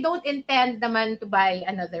gone, I don't intend naman to buy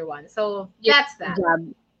another one. So, that's that.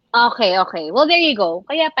 Okay. Well, there you go.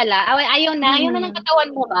 Kaya pala, ayaw na ng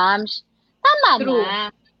katawan mo, Mams. Tama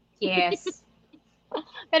na. Yes.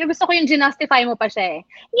 Pero gusto ko yung ginustify mo pa siya eh.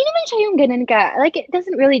 Hindi naman siya yung ganun ka. Like, it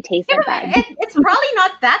doesn't really taste that bad. It's probably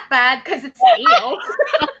not that bad because it's stale.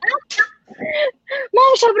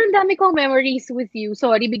 Mom, sobrang dami kong memories with you.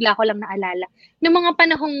 Sorry, bigla ko lang naalala. Noong mga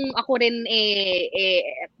panahong ako rin,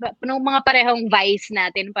 noong mga parehong vice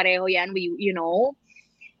natin, pareho yan,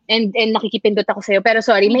 and nakikipindot ako sa'yo. Pero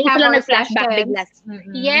sorry, may isa lang nag-flashback bigla.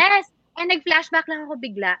 Yes, and nag-flashback lang ako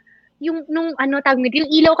bigla. Yung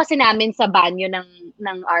ilaw kasi namin sa banyo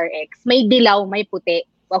ng RX, may dilaw, may puti.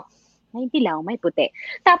 Oh, may dilaw, may puti.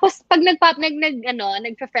 Tapos, pag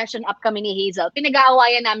nagpa-freshen up kami ni Hazel,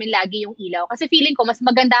 pinag-aawayan namin lagi yung ilaw. Kasi feeling ko, mas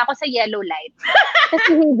maganda ako sa yellow light.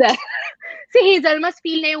 Kasi Si Hazel, mas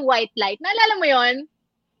feel na yung white light. Naalala mo yon?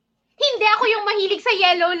 Hindi ako yung mahilig sa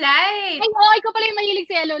yellow light. Ay, oh, ikaw pala yung mahilig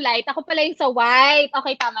sa yellow light. Ako pala yung sa white.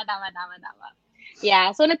 Okay, tama.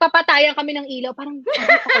 Yeah, so nagpapatayan kami ng ilaw. Parang,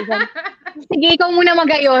 ako dyan. Sige, ikaw muna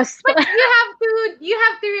magayos. But you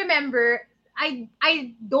have to remember,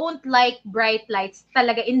 I don't like bright lights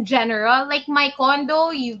talaga in general. Like my condo,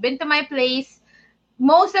 you've been to my place,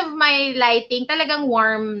 most of my lighting talagang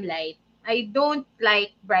warm light. I don't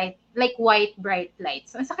like white bright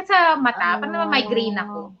lights. Ang sakit sa mata. Parang naman migraine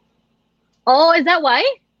ako. Oh, is that why?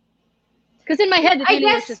 Because in my head, it I really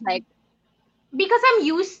guess, was just like, because I'm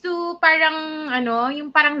used to parang, yung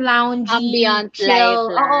parang loungy, ambient chill.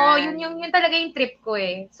 light lang. Oo, yun talaga yung trip ko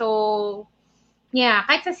eh. So, yeah,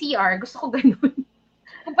 kahit sa CR, gusto ko ganun.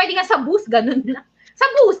 Kung pwede nga sa booth, ganun lang. Sa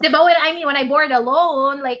booth, di ba? When I board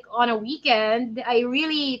alone, like on a weekend, I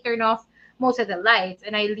really turn off most of the lights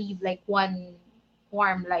and I leave like one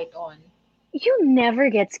warm light on. You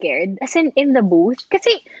never get scared? As in the booth?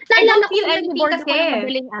 Kasi, I don't naalala ko feel na anything nag-board ako kasi. ng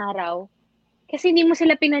madaling araw. Kasi hindi mo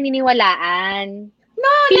sila pinaniniwalaan.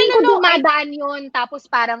 No. Dumadaan yun, tapos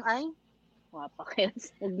parang, ay,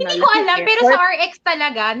 wapakils. Hindi ko alam, pero sa RX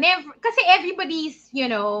talaga, never, kasi everybody's,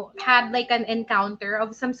 had like an encounter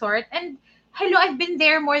of some sort. And, hello, I've been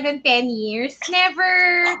there more than 10 years.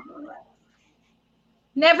 Never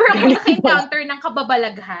ako naka-encounter ng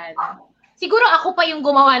kababalaghan. Siguro ako pa yung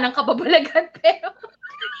gumawa ng kababalaghan, pero...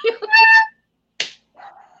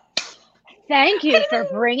 Thank you for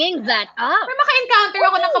bringing that up. Pero maka-encounter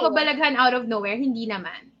ako ng kababalaghan out of nowhere, hindi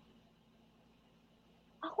naman.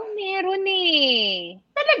 Ako meron eh.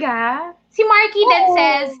 Talaga? Si Marky then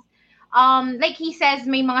says, like he says,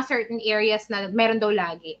 may mga certain areas na meron daw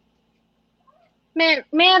lagi.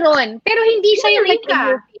 Meron. Pero hindi siya yung like...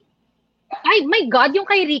 Rika. Ay, my God, yung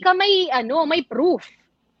kay Rika may proof.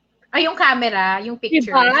 Ay, yung camera, yung pictures.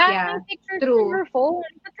 Diba? Yeah. Yung pictures True. on her phone.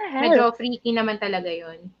 What the hell? Medyo freaky naman talaga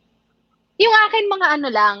yun. Yung akin mga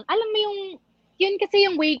lang, alam mo yun kasi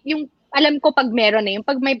yung way, yung alam ko pag meron yung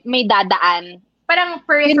pag may dadaan. Parang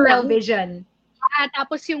peripheral vision.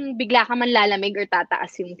 Tapos yung bigla ka man lalamig or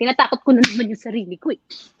tataas yung, tinatakot ko na naman yung sarili ko eh.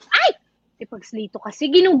 Ay! Pagslito kasi,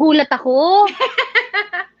 ginugulat ako.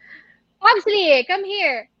 Pagsley, come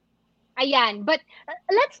here. Ayan, but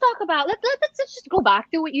let's talk about, let's just go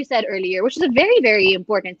back to what you said earlier, which is a very, very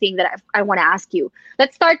important thing that I want to ask you.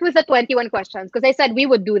 Let's start with the 21 questions because I said we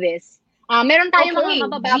would do this. Meron tayong mga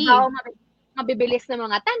mabababaw, mabibilis na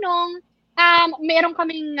mga tanong. Meron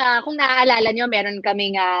kaming, kung naaalala nyo, meron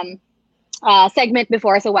kaming segment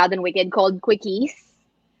before sa Wild and Wicked called Quickies.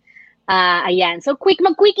 Ayan, so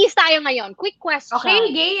mag-quickies tayo ngayon. Quick question.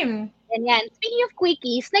 Okay, game. Ayan, speaking of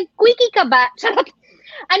quickies, nag-quickie ka ba? Charot.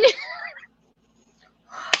 Ano?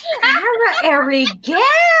 Cara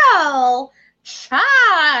Erigel!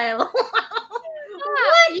 Child!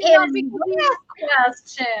 What is this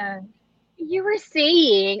question? You were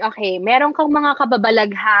saying, okay, meron kang mga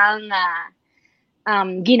kababalaghang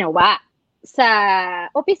ginawa sa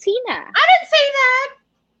opisina. I didn't say that!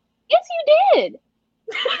 Yes, you did!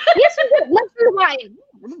 Yes, you did! Let's rewind.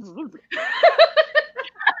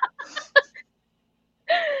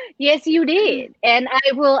 Yes, you did. And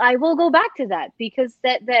I will go back to that because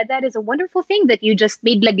that is a wonderful thing that you just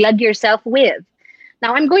made laglag yourself with.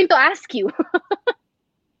 Now I'm going to ask you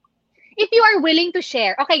if you are willing to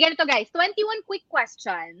share. Okay, ganito guys, 21 quick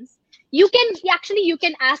questions. You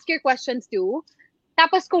can ask your questions too.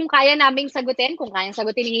 Tapos kung kaya naming sagutin, kung kayang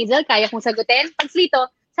sagutin ni Hazel, kaya kong sagutin,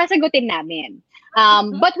 Pagslito, sasagutin namin.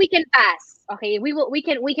 But we can pass. Okay,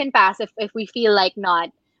 we can pass if we feel like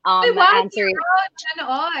not answering.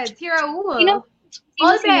 Nanood. Si Raul. Sino?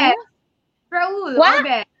 Olbet. Raul. What?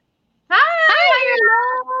 Olbet. Hi!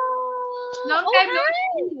 Long time no hi.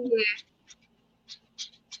 see.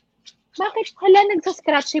 Bakit pala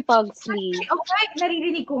nagsascratch si Pugsley? Okay,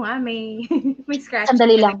 naririnig ko nga. May scratch.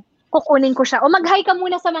 Sandali lang. Kukunin ko siya. O mag-hi ka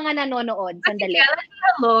muna sa mga nanonood. Sandali.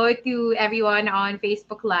 Hello to everyone on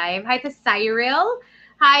Facebook Live. Hi to Cyril.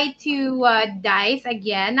 Hi to Dice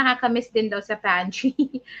again. Nakakamiss din daw sa pantry.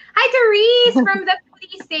 Hi to Reese from the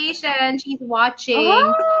police station. She's watching.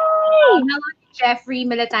 Hi! Hello to Jeffrey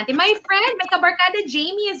Militante. My friend, my kabarkada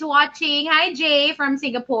Jamie is watching. Hi, Jay from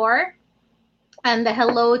Singapore. And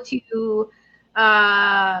hello to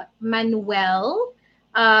Manuel.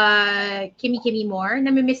 Kimi Moore.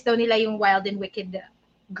 Namimiss daw nila yung Wild and Wicked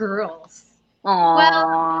girls. Aww.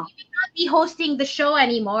 Well, we will not be hosting the show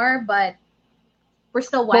anymore, but we're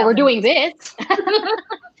still wild. But we're doing this.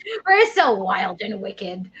 We're still wild and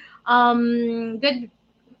wicked. Good.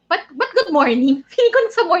 But good morning. Feeling ko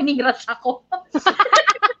sa morning rush ako.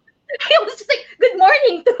 I was just like, good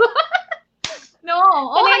morning to. No.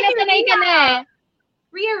 Oh, Sanay hi, na sanay ka na eh.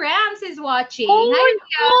 Rhea Rams is watching. Oh, Hi,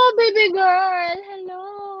 Rhea. baby girl.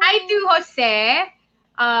 Hello. Hi to Jose.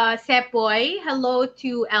 Sepoy. Hello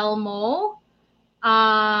to Elmo.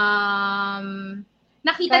 Nakita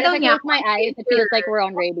But daw if I niya close my on eyes, it Tinder. feels like we're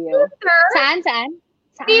on radio. Tinder? Saan?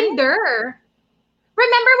 Tinder.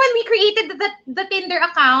 Remember when we created the Tinder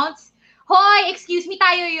accounts? Hoy, excuse me,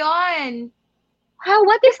 tayo yon. How?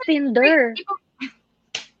 What is Tinder?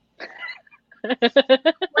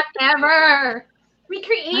 Whatever. We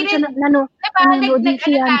created, Nanonood yung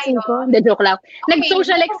fiancé ko. Hindi, joke lang.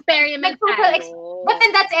 Nag-social experiment tayo. But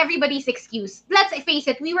then that's everybody's excuse. Let's face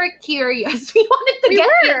it, we were curious. We wanted to get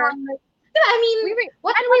in on the, I mean,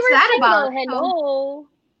 what's that single, about? Hello. So,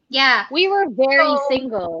 yeah. We were very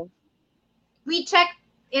single. We checked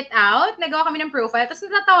it out. Nagawa kami ng profile. Tapos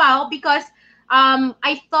natatawa ako because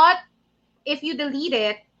I thought if you delete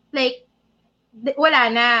it, like, wala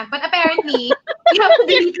na. But apparently, you have to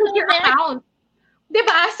delete your account.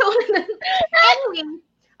 Diba? So, anyway.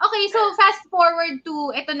 Okay, so fast forward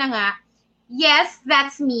to, ito na nga. Yes,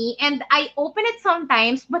 that's me. And I open it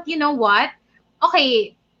sometimes, but you know what?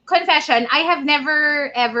 Okay, confession, I have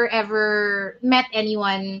never, ever met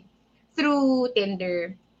anyone through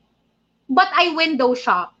Tinder. But I window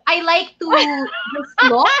shop. I like to just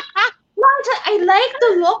look. I like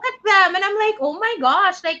to look at them. And I'm like, oh my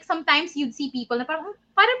gosh. Like, sometimes you'd see people na parang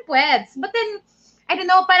pweds. But then, I don't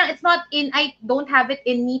know, parang it's not in, I don't have it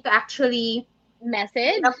in me to actually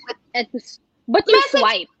message. But you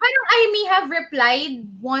swipe. Parang I may have replied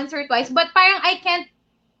once or twice, but parang I can't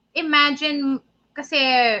imagine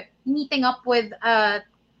kasi meeting up with a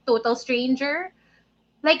total stranger.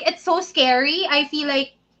 Like, it's so scary. I feel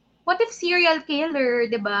like, what if serial killer,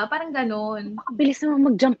 diba? Parang ganon. Bilis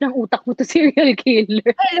naman mag-jump ng utak mo to serial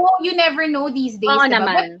killer. Hello, you never know these days, Oo diba?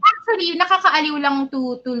 naman. But actually, nakakaaliw lang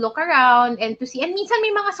to look around and to see. And minsan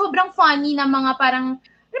may mga sobrang funny na mga parang,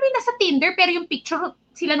 alam mo, nasa Tinder, pero yung picture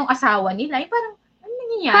sila nung asawa nila, yung parang, ano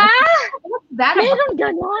nangyayari? What's that about? Meron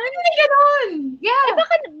ganon? Meron ganon. Yeah.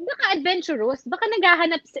 Baka adventurous. Baka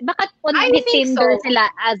naghahanap, baka on the Tinder sila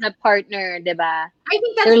as a partner, diba? I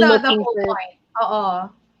think that's the whole point. Oo.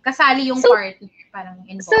 Kasali yung partner, parang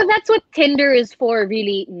involved. So that's what Tinder is for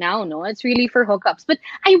really now, no? It's really for hookups. But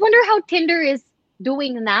I wonder how Tinder is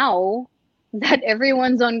doing now that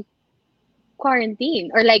everyone's on quarantine.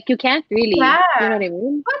 Or like, you can't really, you know what I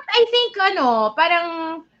mean? But I think,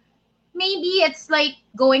 parang maybe it's like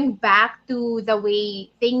going back to the way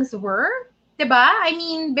things were, diba? I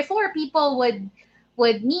mean, before people would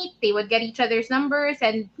meet, they would get each other's numbers,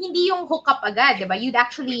 and hindi yung hook up agad, diba? You'd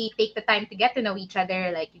actually take the time to get to know each other,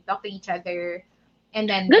 like you talk to each other, and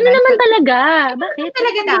then ganun naman talaga. Bakit?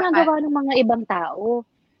 Talaga dapat ginagawa ng mga ibang tao.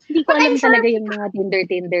 Hindi ko alam talaga yung mga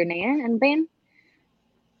Tinder na yan. Ano ba yan?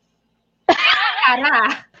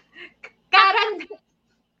 Karan,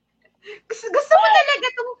 gusto mo talaga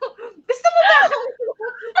gusto mo ba akong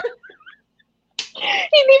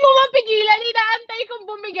hindi mo mapigilan, inaantay kung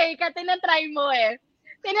bumigay ka, tinatry mo eh.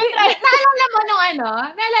 Naalala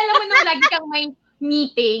mo nung lagi kang may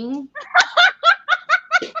meeting?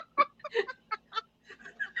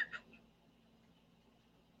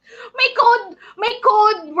 May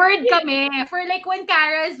code word kami for like when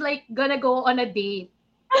Kara's like gonna go on a date.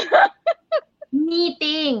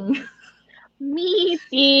 Meeting. May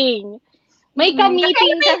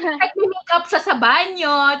ka-meeting ka. Nag-meet up siya sa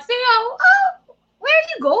banyo. So, where are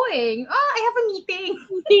you going? I have a meeting.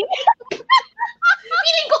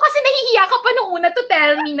 Feeling ko kasi nahihiya ka pa nung una to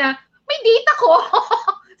tell me na may date ako.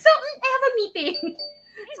 So, I have a meeting.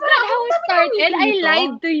 Is that how it started? I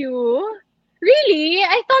lied to you? Really?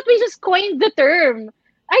 I thought we just coined the term.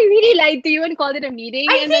 I really lied to you and called it a meeting.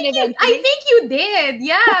 I think you did.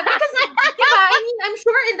 Yeah. Because, diba, I mean, I'm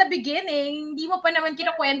sure in the beginning, hindi mo pa naman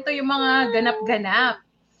kinukwento yung mga ganap-ganap.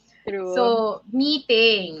 True. So,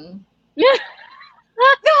 meeting. No,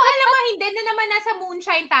 alam mo, hindi na naman nasa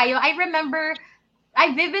moonshine tayo. I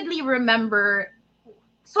vividly remember,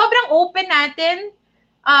 sobrang open natin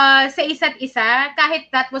sa isa't isa. Kahit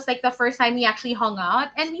that was like the first time we actually hung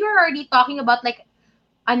out. And we were already talking about like,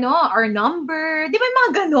 our number. Di ba yung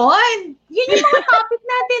mga ganon? Yun yung mga topic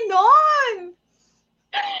natin noon.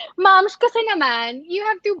 Moms, kasi naman, you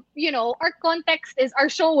have to, our context is, our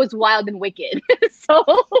show was wild and wicked. So,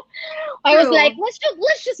 I was like,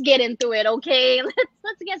 let's just get into it, okay?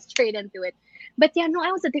 Let's get straight into it. But yeah, no,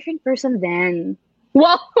 I was a different person then.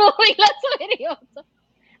 Whoa, that's seryoso.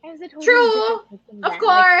 I was a totally True. Of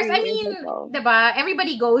course. Like I mean, diba,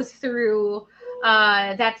 everybody goes through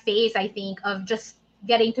that phase, I think, of just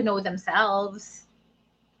getting to know themselves.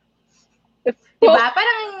 Diba?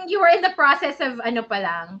 Parang you were in the process of ano pa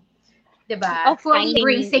lang. Diba? Of Fully finding,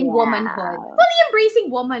 embracing yeah. womanhood. Fully embracing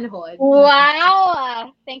womanhood.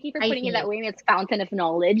 Wow! Thank you for I putting it that think. way. It's fountain of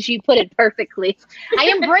knowledge. You put it perfectly.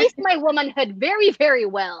 I embraced my womanhood very, very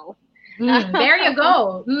well. There you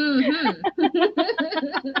go.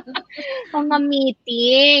 Mga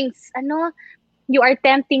meetings. Ano, you are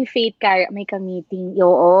tempting fate, Kara. May ka-meeting.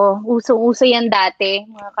 Oo. Uso-uso yan dati,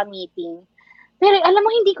 mga ka-meeting. Pero alam mo,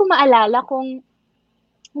 hindi ko maalala kung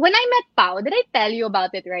when I met Pao, did I tell you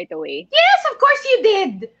about it right away? Yes, of course you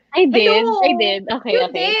did. I did. Hello. I did. Okay, You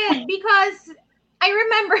okay. did. Because I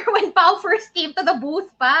remember when Pao first came to the booth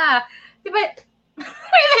pa. Diba?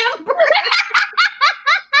 Remember?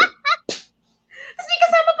 Tapos may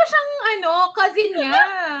kasama pa siyang, cousin niya.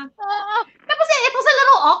 Tapos it was a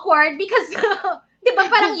little awkward because, di ba,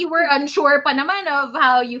 parang you were unsure pa naman of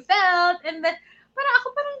how you felt. And then, parang ako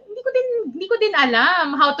parang hindi ko din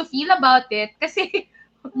alam how to feel about it. Kasi,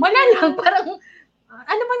 wala lang, parang,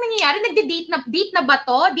 ano bang nangyayari? Nagde-date na ba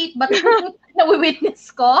to? Date ba to?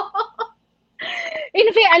 Na-witness ko?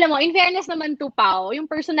 Alam mo, in fairness naman to Pao, yung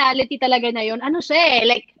personality talaga na yun, ano siya eh,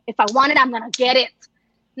 like, if I want it, I'm gonna get it.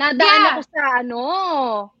 Nadaan ako sa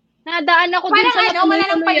nadaan ako dun parang sa wala nang matuloy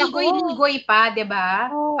ako. paligoy-ligoy pa, di ba?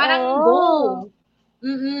 Oo. Parang go.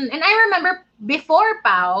 And I remember before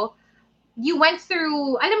Pao, you went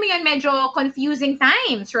through, alam mo yun, medyo confusing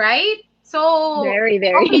times, right? So, Very,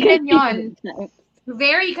 very. okay din yun.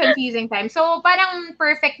 Very confusing times. So, parang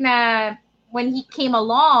perfect na when he came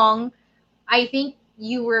along, I think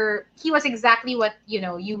he was exactly what,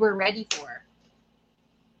 you were ready for.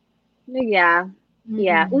 Yeah.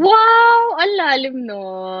 Yeah. Wow! Ang lalim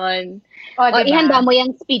nun. Diba? Ihanda mo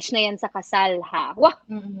yung speech na yan sa kasal, ha? Wow!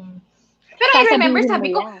 Pero I remember, Sasabihin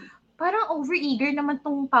sabi mo ko, yan. parang over-eager naman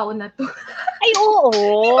tong Pao na to. Ay, oo.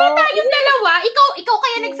 Diba tayong dalawa? Ikaw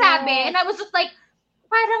kaya nagsabi. And I was just like,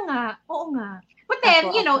 parang nga, oo nga. But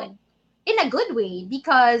then, Ako. in a good way,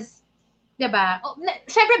 because, diba,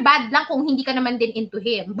 syempre bad lang kung hindi ka naman din into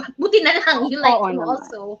him. But buti na lang, you like him naman.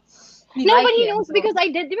 also. Nobody knows because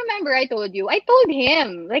I did. Remember, I told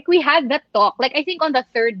him. Like, we had that talk. Like, I think on the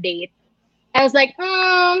third date, I was like,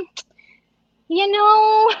 you're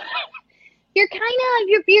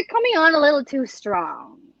coming on a little too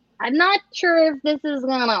strong. I'm not sure if this is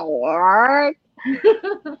gonna work.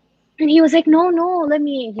 And he was like, no, let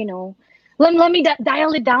me, let me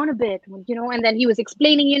dial it down a bit, and then he was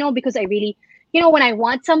explaining, because I really, when I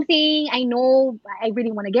want something, I know I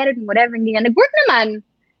really want to get it and whatever, and nag-work naman.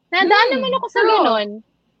 Nadaan naman ako sa ganon.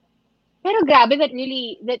 Pero grabe that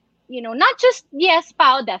not just, yes,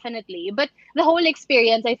 Pao, definitely, but the whole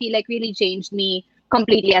experience, I feel like really changed me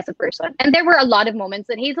completely as a person. And there were a lot of moments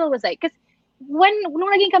that Hazel was like, because nung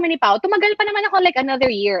naging kami ni Pao, tumagal pa naman ako like another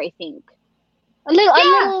year, I think. A little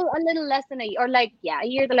less than a year, or like, a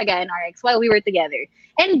year talaga in RX while we were together.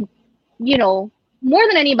 And, more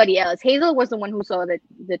than anybody else, Hazel was the one who saw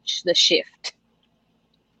the shift.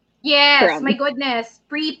 Yes, my goodness.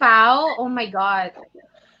 Pre-Pao, oh my God.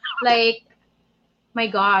 Like, my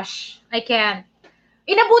gosh, I can't.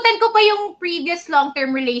 Inabutan ko pa yung previous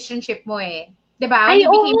long-term relationship mo eh. Diba? When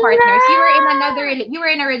you became partners, you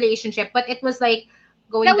were in a relationship, but it was like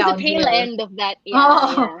going down. That was the tail end of that. Yeah.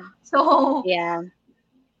 Yeah. So, yeah.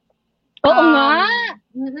 Oo nga.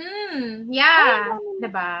 Yeah.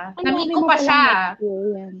 Diba? Na-meet ko pa siya.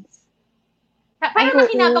 Parang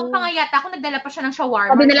nakinabang pa nga yata ako, nagdala pa siya ng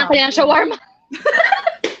shawarma. Sabi na lang kaya ng shawarma.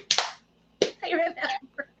 I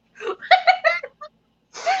remember.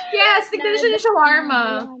 Yes, nagdala siya ng shawarma.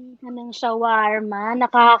 Ng shawarma,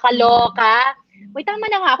 nakakaloka. Wait, tama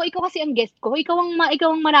na nga ako. Ikaw kasi ang guest ko. Ikaw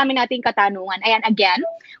ang marami nating katanungan. Ayan, again,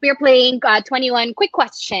 we are playing 21 quick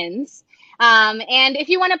questions. And if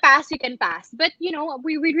you want to pass, you can pass. But,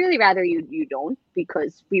 we'd really rather you don't,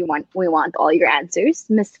 because we want all your answers,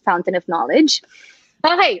 Miss Fountain of Knowledge.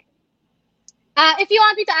 Okay. If you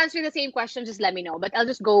want me to answer the same question, just let me know. But I'll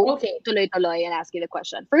just go tuloy-tuloy and ask you the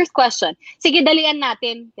question. First question. Sige, dalian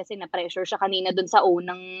natin. Kasi na-pressure siya kanina dun sa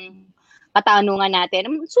unang katanungan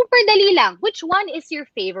natin. Super dali lang. Which one is your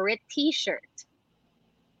favorite t-shirt?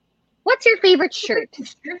 What's your favorite shirt?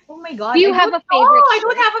 Oh my God. Do you have a favorite shirt? I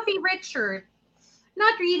don't have a favorite shirt.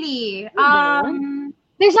 Not really.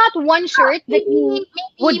 There's not one shirt that you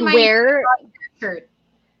would wear. Shirt.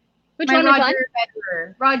 Which my one?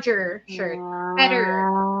 Roger shirt.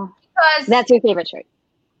 Federer. Because that's your favorite shirt.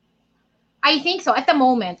 I think so at the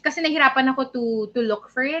moment. Kasi nahirapan ako to look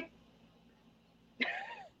for it.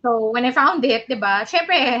 So when I found it, diba?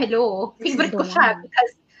 Syempre, hello. Favorite ko siya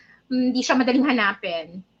because hindi siya madaling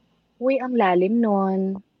hanapin. Uy, ang lalim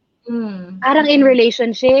nun. Parang in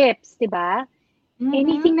relationships, diba?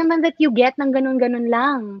 Anything naman that you get ng ganun-ganun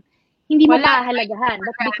lang. hindi mo Wala. pahalagahan.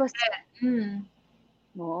 But because, Mm.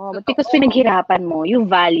 but because pinaghirapan mo, you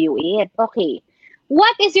value it. Okay.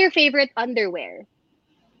 What is your favorite underwear?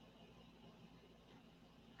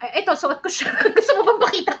 Ay, ito, suot ko siya. Gusto mo bang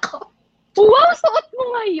pakita ko? Wow, suot mo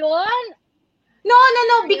ngayon! No,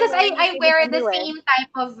 because wearing I your wear favorite the underwear? same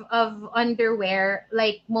type of underwear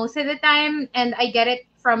like most of the time, and I get it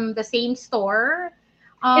from the same store.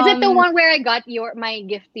 Is it the one where I got my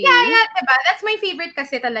gift to you? Yeah, diba? That's my favorite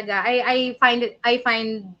kasi talaga. I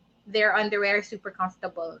find their underwear super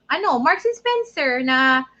comfortable. Marks and Spencer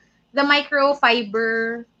na the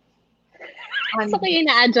microfiber. So, kaya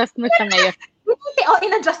na-adjust mo siya ngayon.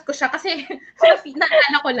 In-adjust ko siya kasi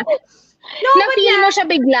naalala ko lang. No, Na-feel mo siya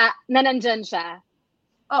bigla na nandyan siya.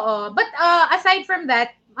 Oo. But aside from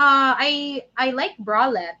that, I like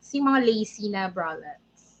bralettes. Yung mga lacy na bralettes.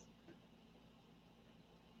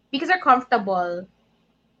 Because they're comfortable.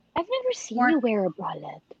 I've never seen you wear a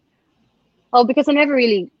bralette. Oh, because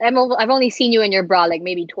I've only seen you in your bra like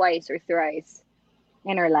maybe twice or thrice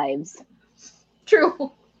in our lives.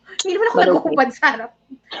 True. Hindi naman ako But nagkukupad sa harap.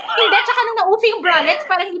 Hindi, tsaka nung nauso yung bralettes,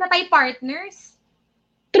 parang hindi na tayo partners.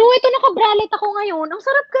 True, ito naka-bralette ako ngayon. Ang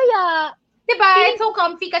sarap kaya. Diba? It's so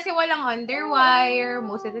comfy kasi walang underwire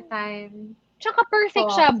most of the time. Tsaka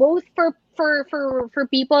perfect siya both for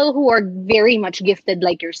people who are very much gifted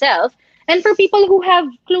like yourself and for people who have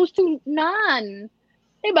close to none.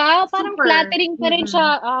 Diba? Parang Super. flattering pa rin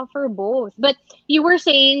siya for both. But you were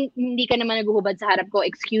saying, hindi ka naman naguhubad sa harap ko.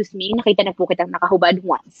 Excuse me, nakita na po kitang nakahubad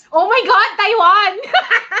once. Oh my God, Taiwan!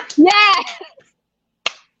 Yes!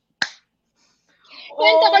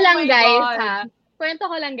 Kwento ko lang, my guys, God. ha? Kwento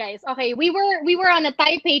ko lang, guys. Okay, we were on a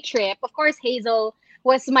Taipei trip. Of course, Hazel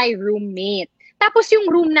was my roommate. Tapos yung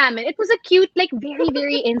room namin, it was a cute, like, very,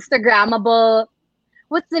 very Instagrammable,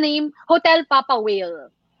 what's the name? Hotel Papa Whale.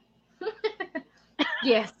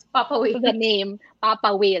 Yes, Papa Whale. The name,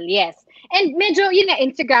 Papa Whale, yes. And medyo, yun nga,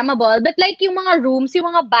 Instagrammable, but like yung mga rooms, yung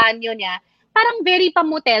mga banyo niya, parang very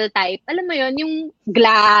pa-motel type. Alam mo yun, yung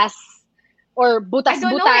glass, or butas-butas. I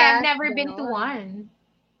don't know, I've never been to one.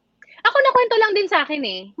 Ako nakwento lang din sa akin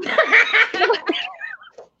eh.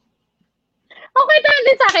 Ako kwento lang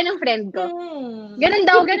din sa akin ng friend ko.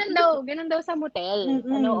 Ganun daw sa motel.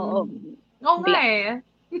 Okay.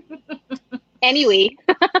 Anyway.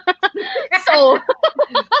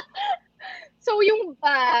 So yung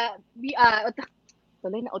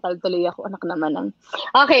tuloy ako, anak naman ng.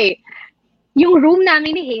 Okay. Yung room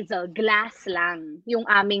namin ni Hazel, glass lang. Yung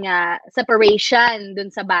aming separation dun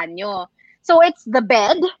sa banyo. So it's the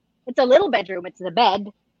bed. It's a little bedroom. It's the bed.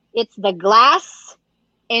 It's the glass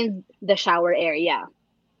and the shower area.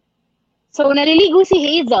 So naliligo si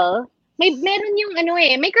Hazel. Meron yung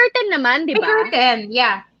may curtain naman, di ba? May curtain,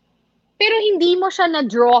 yeah. Pero hindi mo siya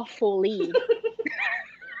na-draw fully.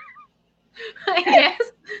 I guess.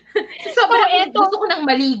 Sobrang gusto ko ng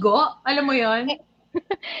maligo. Alam mo yon?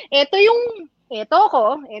 Ito yung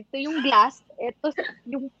glass, ito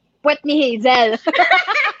yung puwet ni Hazel.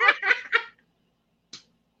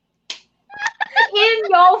 In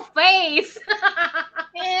your face!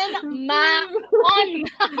 On my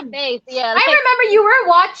face, yeah. I remember you were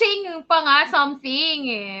watching pa nga something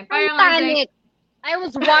eh. Parang Titanic. I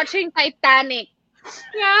was watching Titanic.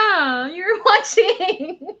 Yeah, you were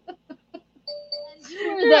watching. You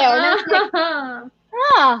were there. And I was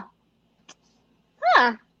like,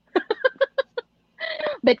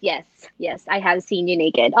 But yes, I have seen you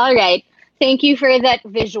naked. All right. Thank you for that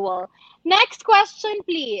visual. Next question,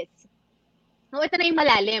 please. Ito na yung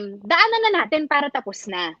malalim. Daanan na natin para tapos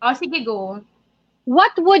na. Oh, sige, go.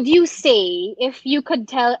 What would you say if you could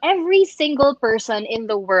tell every single person in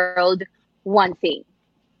the world one thing?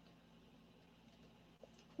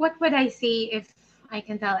 What would I say if I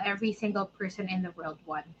can tell every single person in the world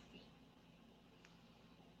one thing?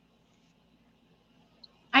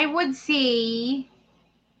 I would say,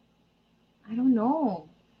 I don't know.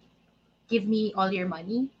 Give me all your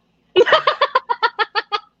money.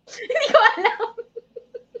 Hindi ko alam.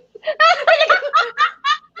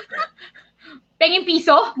 Pengin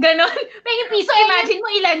piso? Ganon? Pengin piso, imagine mo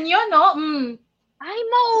ilan yun, no? Ay,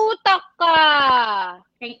 mautak ka.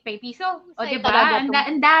 Pengin piso? O, Sa'yo diba? talaga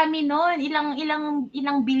Ang dami nun.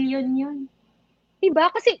 Ilang billion yun. Diba?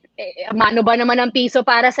 Kasi, mano ba naman ang piso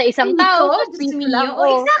para sa isang tao? Piso, Piso lang.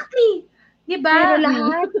 oh, exactly. Diba? Pero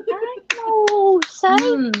lahat. Ay,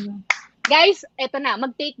 mahusay. Guys, eto na,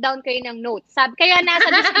 mag-take down kayo ng notes. Kaya nasa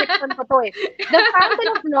description ko to eh. The Fountain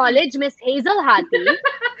of Knowledge, Miss Hazel Hati.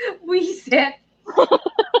 Buisit.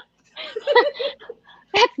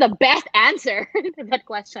 That's the best answer to that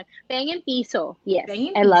question. Pengin piso. Yes,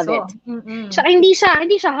 Pengin I love piso. it. Tsaka hindi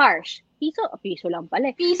siya harsh. Piso lang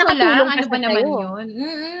pala. Piso Nakatulong lang? pa Ano ba siya naman sa'yo. yun?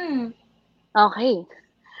 Mm-mm. Okay.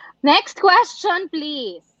 Next question,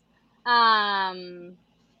 please. The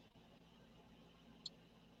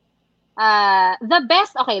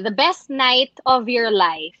best night of your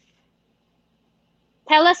life.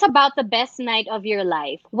 Tell us about the best night of your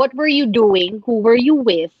life. What were you doing? Who were you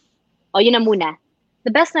with? O, yun na muna.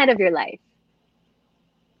 The best night of your life.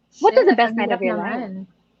 What was the Shit, best ang night of hirap your life? naman.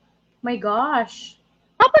 My gosh.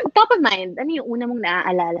 Top of mind, ano yung una mong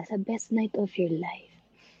naaalala sa best night of your life?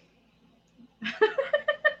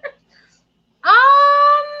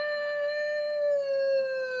 Um,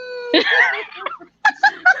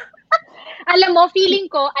 Alam mo, feeling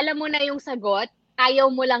ko, alam mo na yung sagot,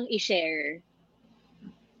 ayaw mo lang i-share.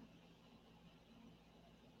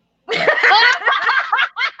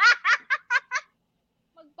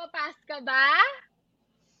 Magpa-pass ka ba?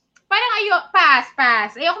 parang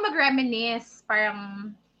pass. Ayoko mag-reminisce.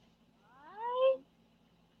 Parang,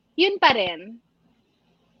 Yun pa rin.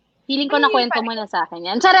 Feeling ko Ay, na yun kwento pa mo na sa akin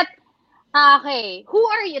yan. Charot! Okay. Who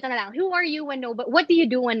are you? Ito na lang. Who are you what do you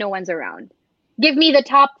do when no one's around? Give me the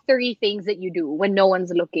top 3 things that you do when no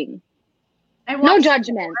one's looking. I No watched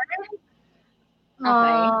judgment. porn.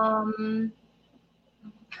 Okay.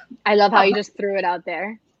 I love how you just threw it out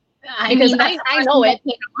there. I Because mean, that's I know it.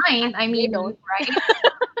 Mind. I mean, don't. right?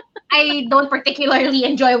 I don't particularly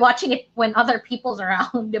enjoy watching it when other people's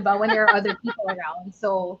around, diba? When there are other people around.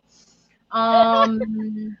 So, ano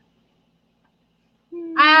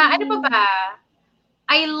pa ba?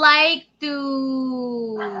 I like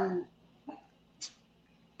to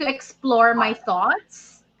explore my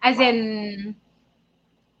thoughts. As in,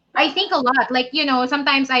 I think a lot. Like,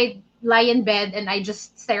 sometimes I lie in bed and I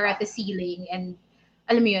just stare at the ceiling and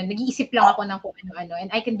alam mo yun, nag-iisip lang ako ng kung ano-ano,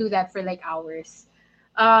 and I can do that for like hours.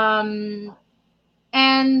 And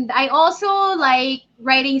I also like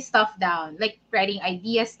writing stuff down, like writing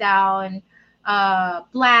ideas down,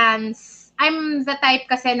 plans. I'm the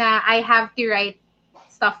type kasi na I have to write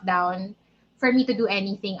stuff down for me to do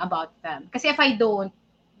anything about them. Kasi if I don't,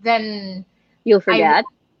 then You'll forget.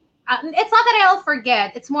 it's not that I'll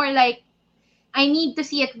forget. It's more like I need to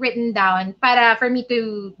see it written down for me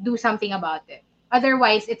to do something about it.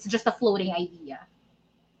 Otherwise, it's just a floating idea.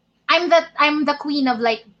 I'm the queen of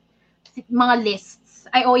like mga lists.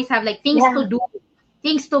 I always have like things to do,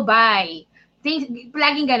 things to buy,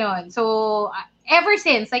 laging ganon. So ever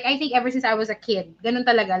since I was a kid, ganon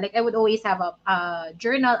talaga. Like I would always have a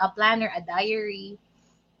journal, a planner, a diary.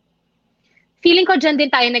 Feeling ko dyan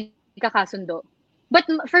din tayo nagkakasundo.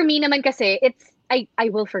 But for me naman kasi, I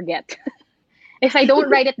will forget. If I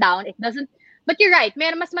don't write it down, it doesn't. But you're right.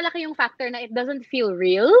 Mas malaki yung factor na it doesn't feel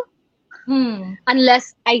real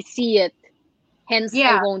unless I see it. Hence,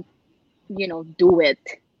 I won't, do it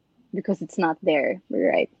because it's not there.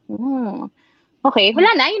 You're right. Okay.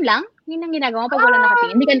 Wala na. Yun lang. Yun ang ginagawa pag wala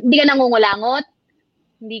nakatingin. Hindi ka nangungulangot.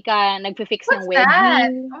 Hindi ka nagfi-fix ng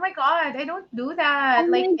wedgie. Oh my God, I don't do that.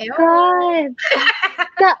 Oh my God.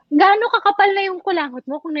 Gaano kakapal na yung kulangot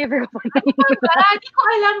mo kung never ka pa na Hindi ko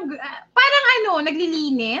alam. Parang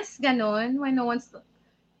naglilinis, ganon, when no one's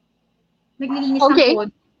naglilinis ng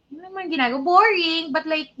food. Ano naman ginagawa? Boring, but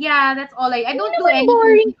like, yeah, that's all I don't do anything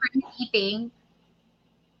boring for eating.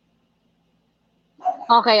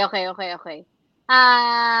 Okay.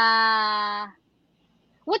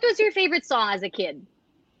 What was your favorite song as a kid?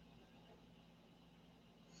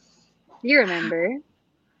 Do you remember?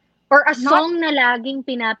 Or a song na laging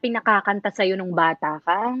pinakakanta sa'yo nung bata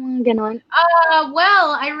ka? Ganon?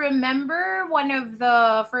 Well, I remember one of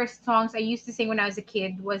the first songs I used to sing when I was a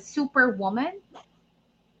kid was Superwoman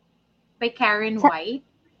by Karen White.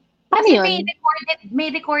 Ano yun?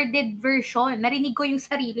 May recorded version. Narinig ko yung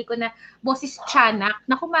sarili ko na boses tiyanak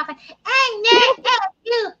na kumakanta.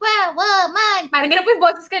 Superwoman! Parang ganun po yung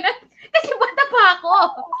boses ka na. Kasi bata pa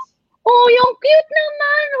ako. Oh, yung cute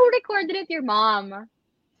naman. Who recorded it? Your mom?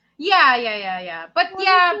 Yeah. But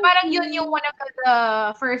parang yun yung one of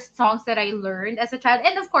the first songs that I learned as a child.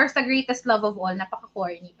 And of course, The Greatest Love of All,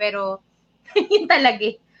 napaka-corny. Pero, yun talaga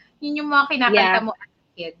eh. Yun yung mga kinakanta mo as a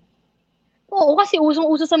kid. Oo, kasi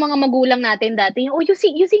usong-uso sa mga magulang natin dati. Oh, you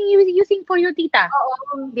sing for your tita.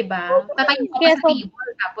 Oo, di ba? Tatayo ka pa sa table,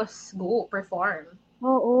 tapos go, perform.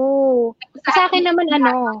 Oo. Sa akin naman,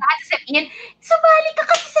 sabihin, sumali ka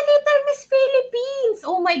kasi sa Little Miss Philippines.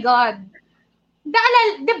 Oh my God.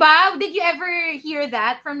 Di ba? Did you ever hear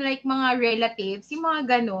that from like mga relatives? Yung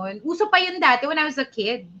mga ganon. Uso pa yun dati when I was a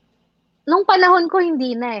kid. Nung panahon ko,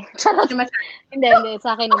 hindi na eh. Hindi.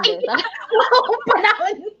 Sa akin hindi. Nung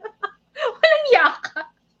panahon. Walang yaka.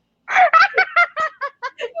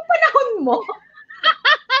 Yung panahon mo.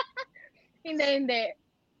 Hindi.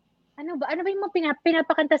 Ano ba? Ano ba yung mga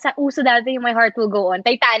pinapakanta sa uso dati yung My Heart Will Go On?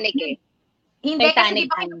 Titanic eh. Hindi, kasi Titanic di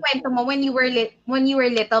ba time. kinukwento mo, when you were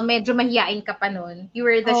little, medyo mahiyain ka pa nun. You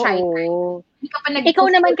were the shy type. Oo. Hindi ka pa Ikaw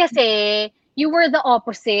naman kasi, you were the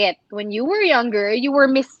opposite. When you were younger, you were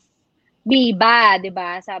Miss Biba, di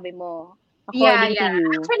ba? Sabi mo. According to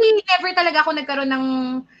you. Actually, never talaga ako nagkaroon ng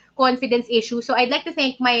confidence issue. So, I'd like to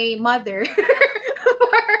thank my mother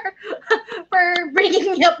for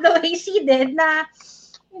bringing me up the way she did na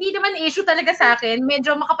hindi naman issue talaga sa akin.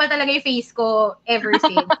 Medyo makapal talaga yung face ko ever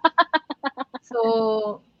since.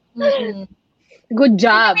 So, good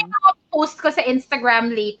job. Yung mga post ko sa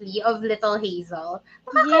Instagram lately of Little Hazel.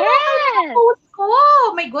 Yes! Post ko!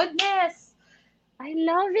 My goodness! I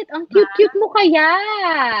love it. Ang cute-cute mo kaya.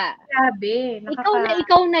 Grabe.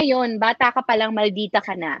 Ikaw na yon. Bata ka palang, maldita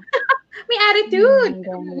ka na. May attitude.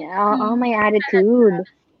 Oo, may attitude.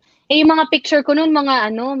 Yung mga picture ko noon,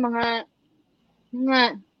 mga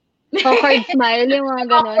awkward smile, yung mga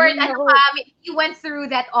gano'n. Awkward, you went through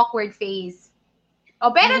that awkward phase.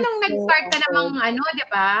 Pero nung nag-start ka namang di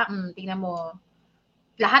ba? Tingnan mo.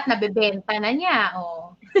 Lahat nabebenta na niya.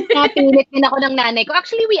 Napilit din ako ng nanay ko.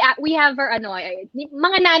 Actually, we have our,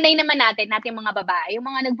 mga nanay naman nating mga babae, yung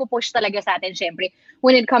mga nagpo-push talaga sa atin, syempre,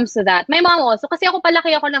 when it comes to that. My mom also, kasi ako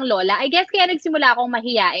palaki ako ng lola, I guess kaya nagsimula akong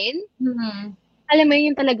mahiyain. Mm-hmm. Alam mo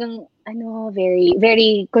yung talagang, very,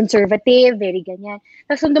 very conservative, very ganyan.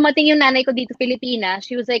 Tapos nung dumating yung nanay ko dito sa Pilipinas,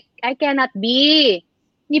 she was like, I cannot be.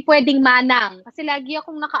 Hindi pwedeng manang. Kasi lagi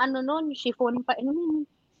akong noon, chiffon pa,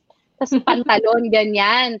 tapos pantalon,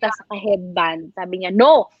 ganyan. Tapos naka-headband. Sabi niya,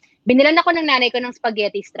 no! Binilan ako ng nanay ko ng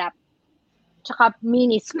spaghetti strap. Tsaka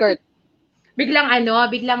mini skirt. Biglang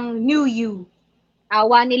new you.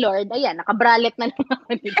 Awa ni Lord. Ayan, nakabralet na lang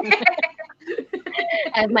ako.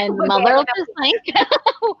 As my mother was like,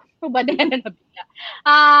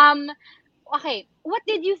 okay, what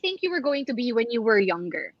did you think you were going to be when you were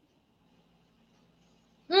younger?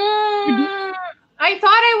 I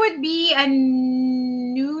thought I would be a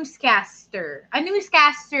newscaster. A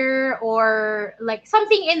newscaster or like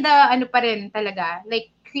something in the like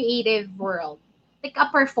creative world. Like a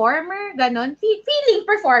performer, ganon. Feeling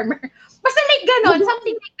performer. Basta like ganon,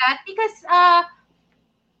 something like that. Because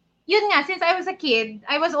yun nga, since I was a kid,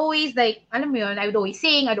 I was always like, alam mo yun, I would always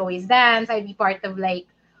sing, I'd always dance, I'd be part of like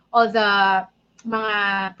all the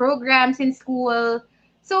mga programs in school.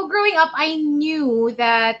 So growing up, I knew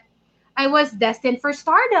that I was destined for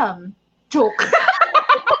stardom. Joke.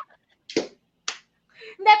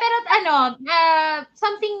 Hindi, pero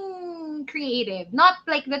something creative. Not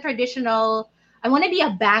like the traditional, I want to be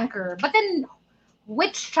a banker. But then,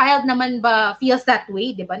 which child naman ba feels that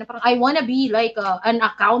way, di ba? Na parang, I wanna be like an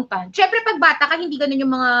accountant. Siyempre, pag bata ka, hindi ganun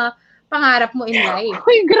yung mga pangarap mo in life.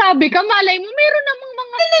 Uy, grabe ka. Malay mo, meron namang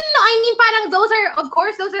mga... No, I mean, parang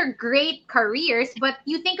those are great careers, but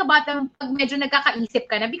you think about them pag medyo nagkakaisip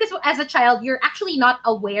ka na because as a child, you're actually not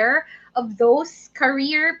aware of those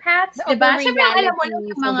career paths, di ba? Siyempre, alam mo lang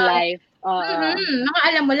yung mga... life. Mga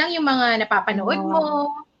alam mo lang yung mga napapanood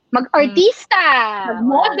mo. Mag-artista.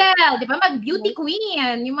 Mag-model, di ba? Mag-beauty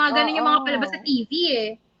queen. Yung mga ganun yung mga palabas sa TV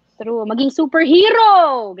eh. True. Maging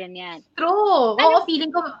superhero. Ganyan. True. Oo,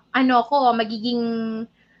 feeling ko, magiging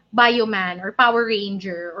Bioman or Power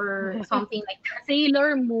Ranger or something like that.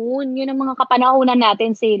 Sailor Moon. Yun ang mga kapanahunan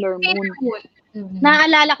natin, Sailor Moon.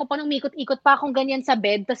 Naalala ko pa nung mikot-ikot pa akong ganyan sa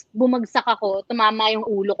bed, tapos bumagsak ako, tumama yung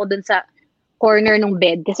ulo ko dun sa corner ng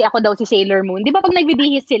bed kasi ako daw si Sailor Moon. Di ba pag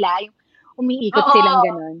nagbibihis sila, yung umiikot silang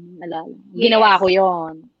gano'n. Ginawa ko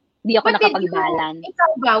yon. Hindi ako nakapag-balance.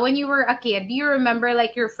 Ikaw ba, when you were a kid, do you remember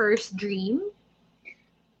like your first dream?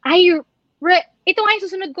 Ito nga yung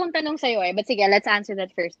susunod kong tanong sa'yo eh. But sige, let's answer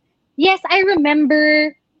that first. Yes, I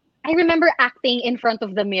remember acting in front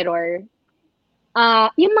of the mirror.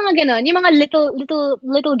 Yung mga ganon, yung mga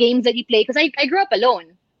little games that you play. Because I grew up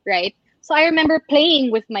alone, right? So I remember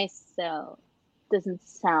playing with myself. Doesn't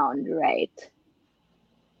sound right.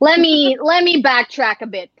 Let me backtrack a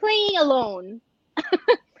bit. Playing alone.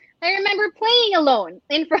 I remember playing alone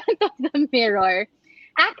in front of the mirror,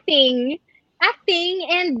 acting,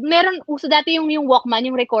 and meron uso dati yung Walkman,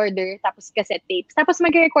 yung recorder, tapos cassette tapes. Tapos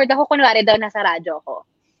mag-record ako, kunwari daw nasa radyo ko.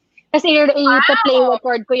 Tapos i-play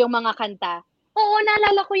record ko yung mga kanta. Oo,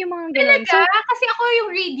 naalala ko yung mga ganun. So, kasi ako yung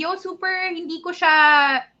radio, super, hindi ko siya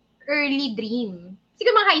early dream.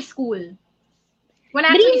 Siguro mga high school. When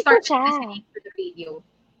I actually started listening to the radio.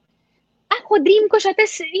 Ako, dream ko siya.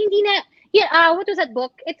 Tapos, hindi na, what was that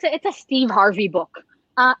book? It's a Steve Harvey book.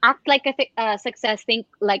 Act like a success, think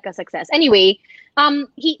like a success. Anyway,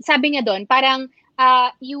 sabi niya doon, parang,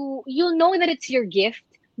 you'll know that it's your gift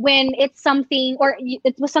when it's something, or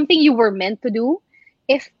it was something you were meant to do.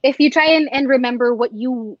 if you try and remember what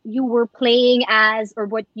you were playing as, or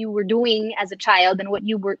what you were doing as a child, and what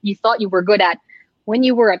you thought you were good at when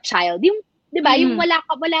you were a child, yung 'di ba, yung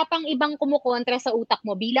wala pang ibang kumukontra sa utak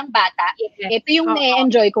mo bilang bata, Yes. ito yung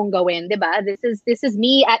na-enjoy kong gawin, 'di ba? This is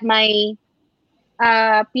me at my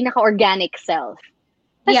pinaka-organic self.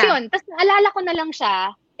 Tapos yun, tapos naalala ko na lang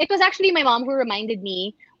siya. It was actually my mom who reminded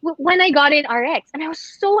me when I got in RX, and I was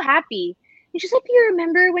so happy. And she's like, "Do you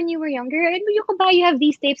remember when you were younger? And you have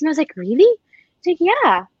these tapes." And I was like, "Really?" She's like,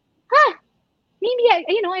 "Yeah." Huh. Maybe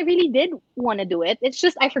I really did want to do it. It's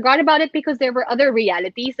just I forgot about it because there were other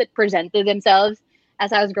realities that presented themselves as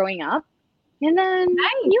I was growing up. And then,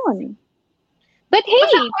 yun. But hey,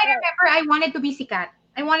 I remember I wanted to be sikat.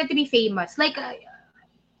 I wanted to be famous. Like,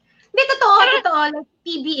 hindi, totoo. Like,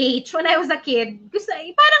 TBH, when I was a kid. Gusto,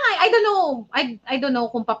 parang, I don't know. I don't know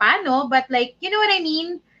kung paano, but like, you know what I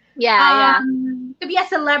mean? yeah. To be a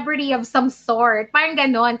celebrity of some sort. Parang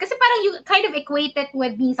ganon. Kasi parang you kind of equate it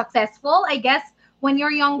with being successful, I guess, when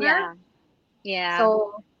you're younger. Yeah.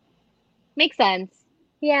 So, makes sense.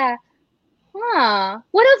 Yeah.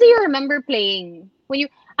 What else do you remember playing?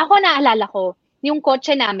 Ako naalala ko, yung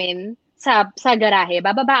kotse namin sa garahe,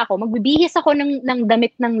 bababa ako, magbibihis ako ng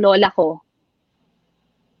damit ng lola ko.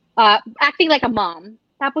 Acting like a mom.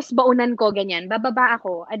 Tapos baunan ko, ganyan. Bababa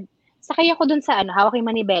ako. Sakay ako dun sa hawak yung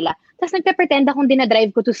manibela. Tapos nagpe-pretend akong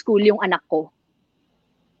dinadrive ko to school yung anak ko.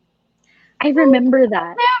 I remember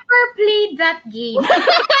that. Never played that game.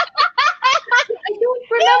 I don't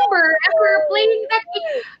remember ever playing that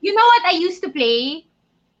game. You know what I used to play?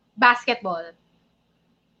 Basketball.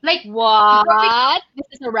 Like, what?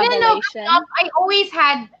 This is a revelation. I always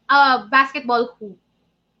had a basketball hoop.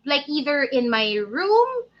 Like either in my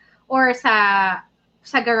room or sa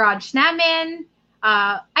garage namin.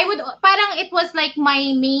 I would, parang it was like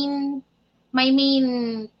my main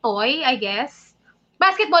toy, I guess.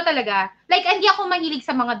 Basketball talaga. Like, hindi ako mahilig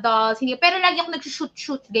sa mga dolls, pero lagi ako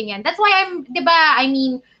nag-shoot, ganyan. That's why di ba, I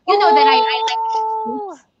mean, you know that I like to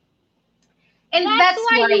shoot. And that's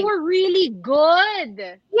why you were really good.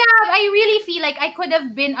 Yeah, I really feel like I could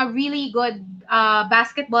have been a really good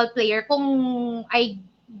basketball player kung I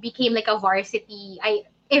became like a varsity.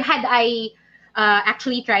 Had I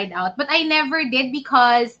actually tried out. But I never did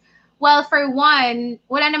because, well, for one,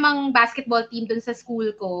 wala namang basketball team dun sa school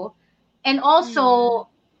ko. And also,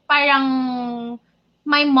 parang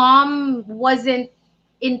my mom wasn't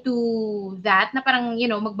into that, na parang,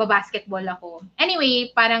 magbabasketball ako.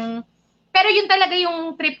 Anyway, parang, pero yun talaga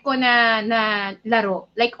yung trip ko na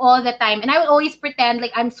laro. Like, all the time. And I would always pretend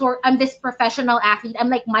like I'm this professional athlete.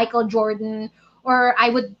 I'm like Michael Jordan. Or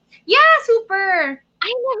I would, super.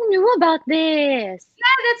 I never knew about this.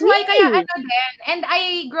 Yeah, that's why kaya din. And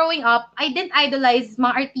growing up, I didn't idolize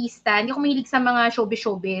mga artista. Hindi ako mahilig sa mga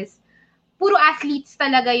showbiz. Puro athletes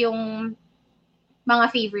talaga yung mga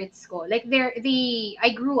favorites ko. Like I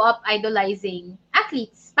grew up idolizing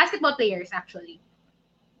athletes, basketball players actually.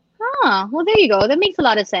 Well there you go. That makes a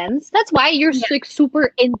lot of sense. That's why you're like super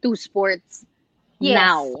into sports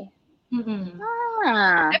now. Mm-hmm.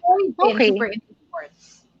 I've always been super into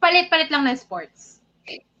sports. Palit-palit lang ng sports.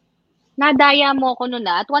 Nadaya mo ko noon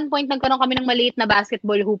At one point, nagkaroon kami ng maliit na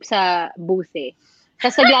basketball hoop sa booth eh.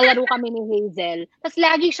 Tapos naglalaro kami ni Hazel. Tapos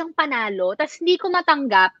lagi siyang panalo. Tapos hindi ko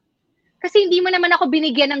matanggap. Kasi hindi mo naman ako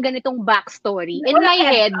binigyan ng ganitong backstory. In my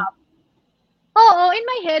head,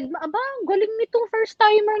 galing nitong first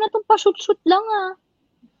timer na itong pa-shoot-shoot lang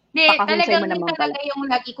Hindi, talaga yung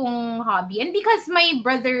lagi kong hobby. And because my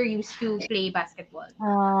brother used to play basketball.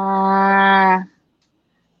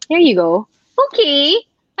 There you go. Okay.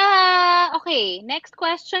 Okay, next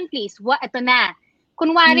question please. Ito na.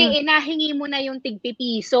 Kunwari, nahingi mo na yung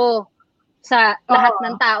tigpipiso sa lahat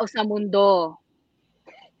ng tao sa mundo.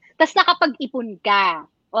 Tapos nakapag-ipon ka.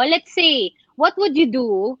 Let's say, what would you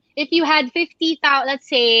do if you had 50,000, let's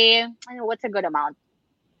say, what's a good amount?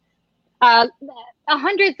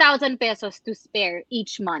 100,000 pesos to spare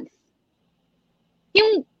each month.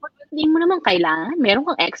 Yung, hindi mo naman kailangan. Meron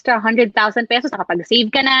kang extra 100,000 pesos, nakapag-save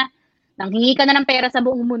ka na, nanghingi ka na ng pera sa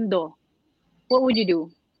buong mundo. What would you do?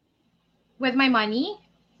 With my money?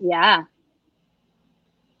 Yeah.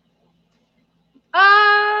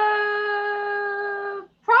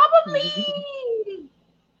 Probably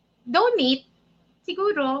donate.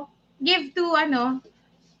 Siguro. Give to parang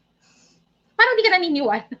di ka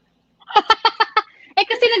naniniwala.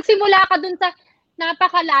 Kasi nagsimula ka dun sa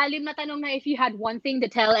napakalalim na tanong na if you had one thing to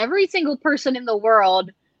tell every single person in the world,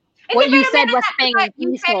 what you said was paying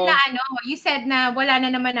piso. You said na wala na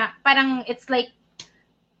naman na, parang it's like,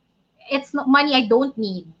 it's not money I don't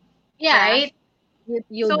need. Yeah. Right?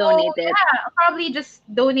 You donate it. Yeah, I'll probably just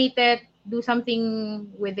donate it do something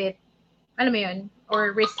with it. Alam mo yun?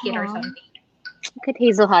 Or risk it or Aw. something. Look at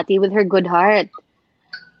Hazel Hottie with her good heart.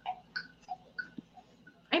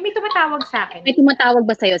 Ay, may tumatawag sa akin. May tumatawag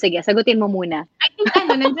ba sa'yo? Sige, sagutin mo muna. I think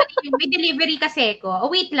nandiyan yung may delivery kasi ko. Oh,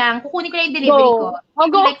 wait lang. Kukunin ko lang yung delivery ko. Oh,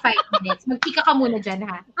 Maybe go. like 5 minutes. Magchika ka muna dyan,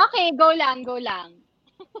 ha? Okay, go lang.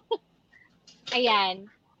 Ayan.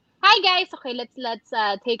 Hi guys. Okay, let's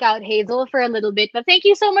take out Hazel for a little bit. But thank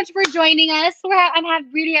you so much for joining us. I'm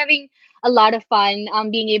really having a lot of fun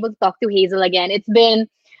being able to talk to Hazel again. It's been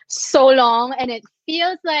so long and it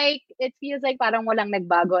feels like parang walang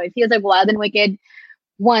nagbago. It feels like Wild and Wicked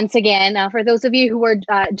once again. For those of you who are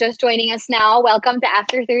just joining us now, welcome to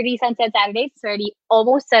After 30 Sunset Saturdays. It's already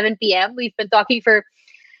almost 7 p.m. We've been talking for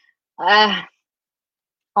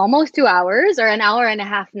almost 2 hours or an hour and a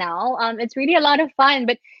half now. It's really a lot of fun.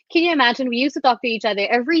 But can you imagine, we used to talk to each other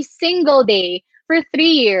every single day for 3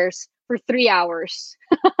 years for 3 hours.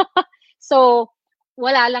 So,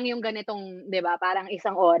 wala lang yung ganitong, 'di ba, parang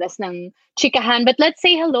isang oras ng chikahan. But let's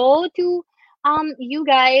say hello to you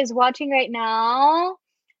guys watching right now.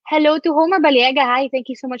 Hello to Homer Baliega. Hi, thank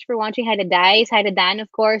you so much for watching. Hi to Dice. Hi to Dan,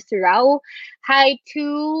 of course. To Rao. Hi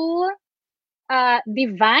to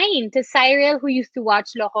Divine. To Cyril, who used to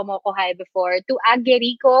watch Loco Moco High before. To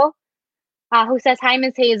Agerico, who says, hi,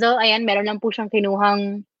 Miss Hazel. Ayan, meron lang po siyang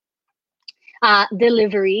kinuhang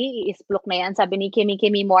delivery. Isplok na yan, sabi ni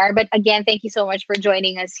Kimi Moore. But again, thank you so much for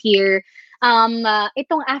joining us here.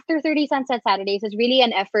 Itong After 30 Sunset Saturdays is really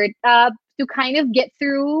an effort to kind of get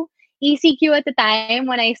through ECQ at the time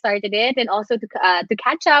when I started it, and also to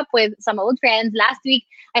catch up with some old friends. Last week,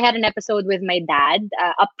 I had an episode with my dad,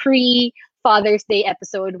 a pre-Father's Day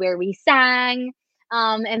episode where we sang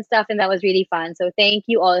and stuff, and that was really fun. So thank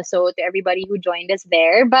you also to everybody who joined us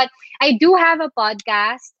there. But I do have a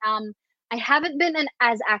podcast. I haven't been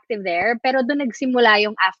as active there, pero doon nagsimula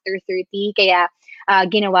yung After 30, kaya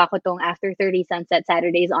ginawa ko tong After 30 Sunset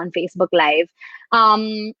Saturdays on Facebook Live.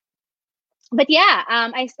 But yeah,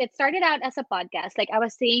 it started out as a podcast. Like I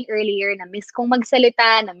was saying earlier, na miss kong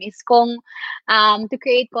magsalita, na miss kong to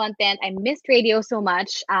create content. I missed radio so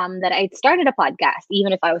much that I started a podcast,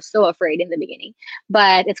 even if I was so afraid in the beginning.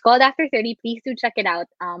 But it's called After 30. Please do check it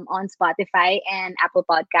out on Spotify and Apple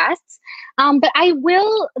Podcasts. But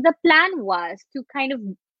the plan was to kind of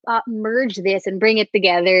merge this and bring it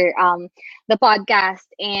together, the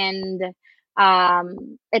podcast and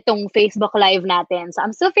itong Facebook Live natin. So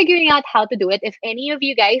I'm still figuring out how to do it. If any of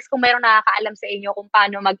you guys, kung mayroong nakakaalam sa inyo kung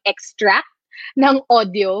paano mag-extract ng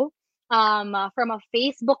audio from a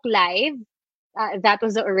Facebook Live, that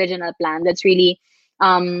was the original plan. That's really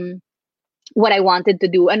what I wanted to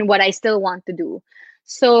do and what I still want to do.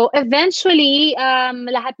 So eventually,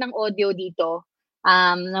 lahat ng audio dito,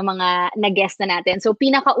 ng mga nag-guest na natin. So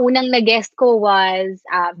pinakaunang nag-guest ko was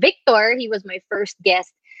Victor. He was my first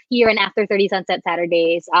guest here in After 30 Sunset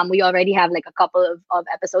Saturdays. We already have like a couple of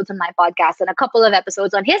episodes on my podcast and a couple of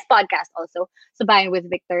episodes on his podcast also. So buying with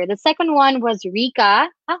Victor. The second one was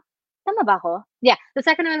Rika. Tama ba ako? Yeah, the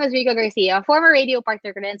second one was Rika Garcia, former radio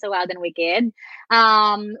partner ko din sa Wild and Wicked.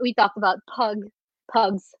 We talked about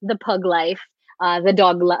pugs, the pug life, the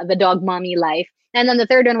dog mommy life. And then the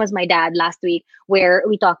third one was my dad last week, where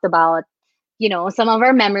we talked about, some of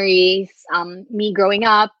our memories, me growing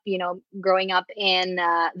up in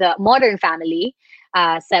the modern family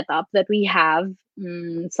setup that we have,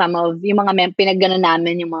 some of yung mga pinagganan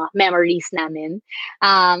namin, yung mga memories namin.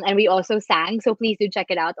 And we also sang, so please do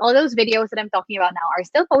check it out. All those videos that I'm talking about now are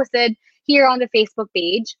still posted here on the Facebook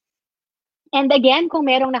page. And again, kung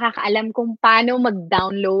merong nakakaalam kung paano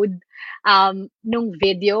mag-download nung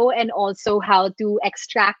video and also how to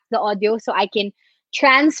extract the audio so I can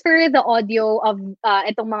transfer the audio of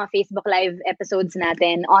itong mga Facebook Live episodes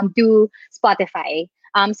natin onto Spotify.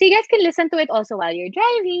 So you guys can listen to it also while you're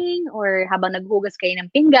driving or habang naghugas kayo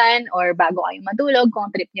ng pinggan or bago kayo matulog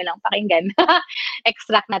kung trip nyo lang pakinggan.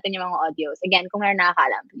 Extract natin yung mga audios. Again, kung meron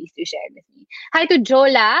nakakaalam, please do share with me. Hi to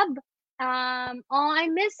Jolab. I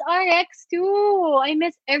miss RX too. I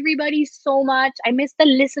miss everybody so much. I miss the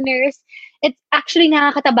listeners. It's actually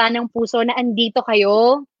nakakataba ng puso na andito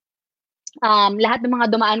kayo. Lahat ng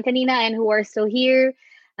mga dumaan kanina and who are still here.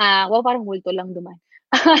 Parang multo lang dumaan.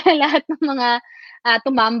 Lahat ng mga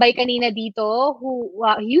tumambay kanina dito who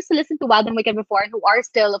used to listen to Wild and Wicked before and who are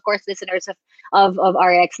still, of course, listeners of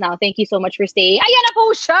RX now. Thank you so much for staying. Ayan na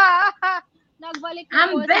po siya! Nagbalik na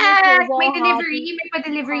I'm back! May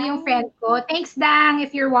pa-delivery yung friend ko. Thanks, Dang,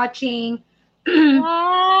 if you're watching.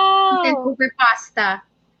 Wow! Sent over pasta.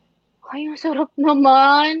 Ay, ang sarap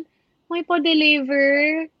naman. May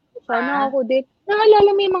pa-deliver. Sana ako din. Naalala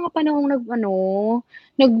mo yung mga panahong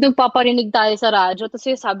nagpaparinig tayo sa radyo,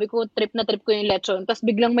 tapos sabi ko, trip na trip ko yung lechon, tapos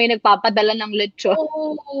biglang may nagpapadala ng lechon.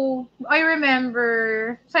 Oh, I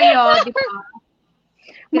remember. Sa'yo, di ba?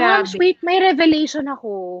 Moms, Grabe. wait, may revelation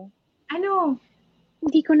ako. Ano?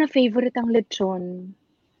 Hindi ko na favorite ang lechon.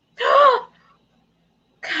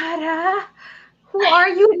 Kara? Who are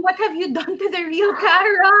you and what have you done to the real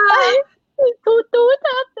Kara? What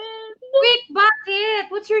happened? Wait,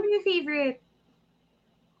 bakit? What's your new favorite?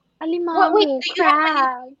 Alimango, Wait, do you have any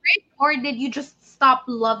crab. favorite or did you just stop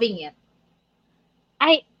loving it?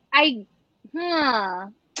 It's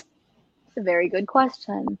a very good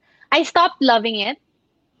question. I stopped loving it.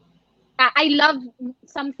 I love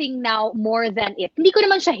something now more than it. Hindi ko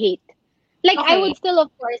naman siya hate. Like, I Okay. would still,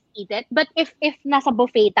 of course, eat it. But if nasa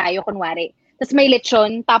buffet tayo, kunwari, tapos may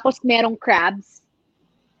lechon, tapos merong crabs,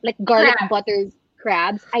 like garlic Crabs. butter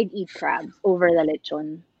crabs, I'd eat crabs over the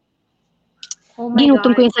lechon. Oh my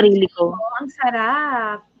Ginutom ko God. yung sarili ko. Oh, ang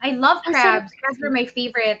sarap. I love Ang crabs. sarap. Crabs were my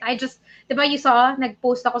favorite. Di ba you saw,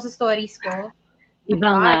 nag-post ako sa stories ko? Iba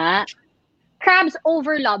God. nga. Crabs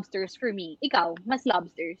over lobsters for me. Ikaw, mas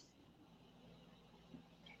lobsters.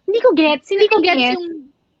 Hindi ko gets Yes. yung...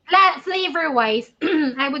 Flavor-wise,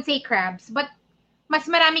 I would say crabs. But mas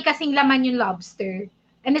marami kasing laman yung lobster.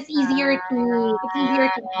 And it's easier to...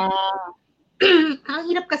 Ang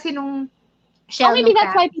hirap kasi nung shell maybe ng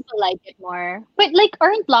that's why crab. people like it more. But like,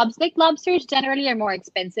 aren't lobsters generally are more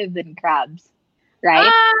expensive than crabs,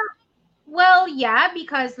 right? Well, yeah,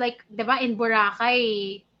 because like, di ba, in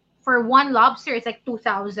Boracay, for one lobster, it's like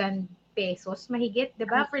 2,000 pesos. Mahigit, di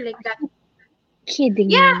ba? For like that. Kidding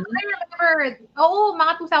Yeah, me. I remember. Oo,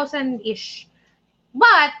 mga 2,000-ish.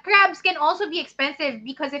 But crabs can also be expensive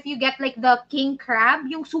because if you get like the king crab,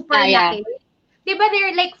 yung super Yeah. laki, di ba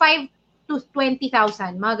they're like 5 to 20,000,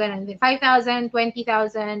 mga ganun. 5,000,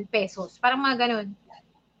 20,000 pesos. Parang mga ganun.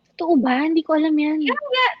 Totoo ba? Hindi ko alam yan.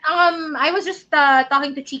 I was just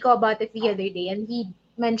talking to Chico about it the other day and he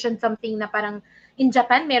mentioned something na parang in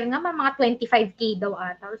Japan, meron nga mga 25K daw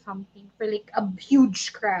ata or something for like a huge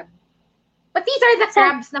crab. But these are the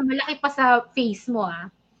crabs na malaki pa sa face mo,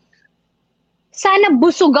 ah. Sana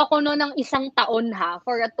busog ako no ng isang taon ha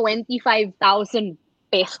for a 25,000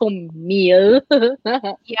 peso meal.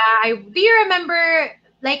 Yeah, do you remember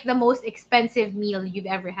like the most expensive meal you've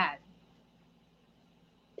ever had?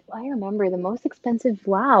 I remember the most expensive.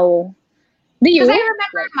 Wow. Do you? Because I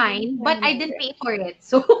remember mine, but I didn't pay for it.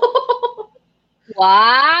 So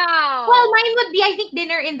Wow. well, mine would be I think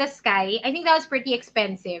dinner in the sky. I think that was pretty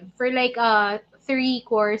expensive for like a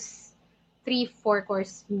 4-course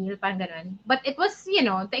meal, parang ganun. But it was,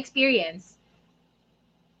 the experience.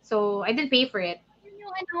 So I didn't pay for it.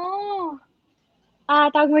 Yung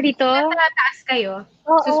tawag mo dito? Nasa taas kayo.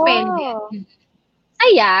 Oo. Suspended.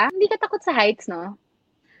 Hindi ka takot sa heights, no?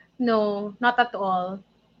 No, not at all.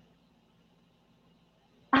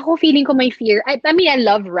 Ako feeling ko may fear. I mean, I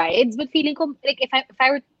love rides, but feeling ko like if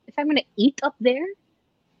I'm gonna eat up there,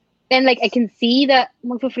 then like I can see that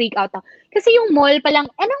magfa-freak out ako. Kasi yung mall pa lang,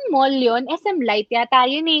 anong mall yun? SM Light yata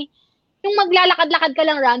yun eh. Yung maglalakad-lakad ka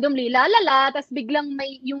lang randomly, lalala, tas biglang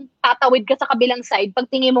may yung tatawid ka sa kabilang side, pag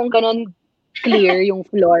tingin mong ganun clear yung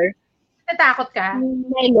floor. Natakot ka?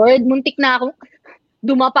 My Lord, muntik na akong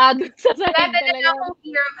dumapa dun sa side Wala talaga talaga. akong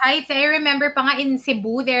fear of heights. I remember pa nga in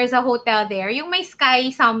Cebu, there's a hotel there. Yung may sky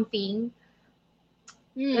something.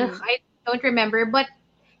 Ugh, I don't remember. But,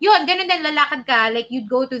 yun, ganun din, lalakad ka. Like, you'd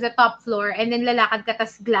go to the top floor and then lalakad ka,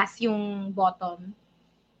 tas glass yung bottom.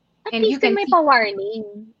 At And you least can may see- pa-warning.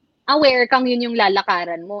 Aware kang yun yung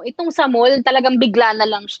lalakaran mo. Itong sa mall, talagang bigla na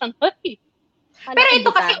lang siyang, Pero ito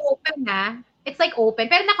kasi open na. It's like open.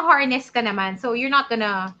 Pero naka-harness ka naman. So, you're not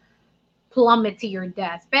gonna plummet to your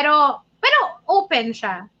death. Pero open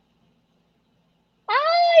siya.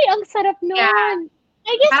 Ay, ang sarap nun. Yeah.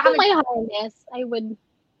 I guess Parang kung may harness, I would.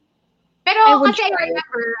 Pero I would kasi I try.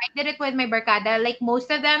 remember, I did it with my barkada. Like, most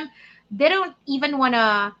of them, they don't even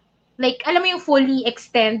wanna, like, alam mo yung fully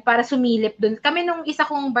extend para sumilip dun. Kami nung isa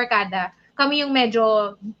kong barkada, kami yung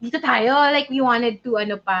medyo, dito tayo, like, we wanted to,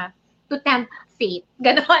 to tempt fate.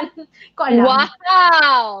 Ganon. Ko alam.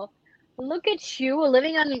 Wow! Look at you,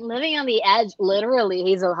 living on the edge, literally,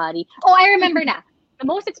 Hazel Hadi. Oh, I remember na. The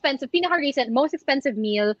most expensive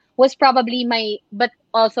meal was probably but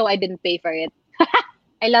also I didn't pay for it.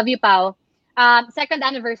 I love you, Pao. Second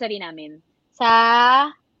anniversary namin.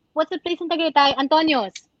 Sa, what's the place in Tagaytay?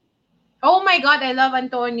 Antonio's. Oh my God, I love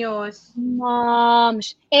Antonio's.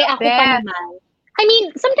 Moms. Ako pa Best. naman. I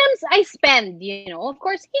mean, sometimes I spend, of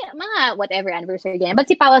course, mga whatever anniversary again. But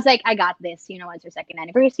si Pa was like, I got this, it's your second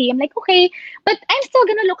anniversary. I'm like, okay. But I'm still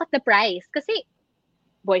gonna look at the price. Kasi,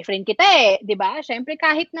 boyfriend kita eh, di ba? Siyempre,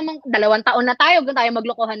 kahit namang 2 taon na tayo, huwag na tayo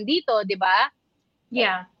maglokohan dito, di ba?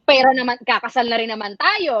 Yeah. Pera naman, kakasal na rin naman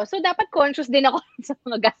tayo. So, dapat conscious din ako sa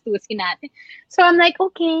mga gastusin natin. So, I'm like,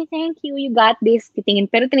 okay, thank you, you got this. Titingin.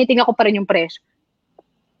 Pero tinitingnan ko pa rin yung presyo.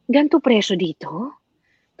 Ganto presyo dito?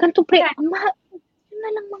 Ganto presyo? Yun na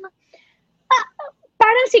lang mga...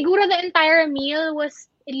 parang siguro the entire meal was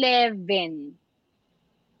 11.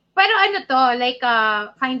 Pero ano to, like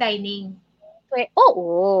fine dining?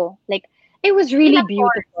 Oo. Like, it was really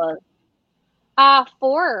beautiful. 4,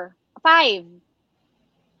 5.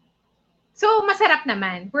 So, masarap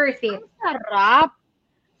naman. Worth it.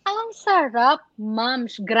 Ang sarap,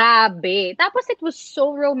 moms. Grabe. Tapos it was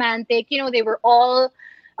so romantic. You know, they were all,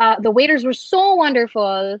 the waiters were so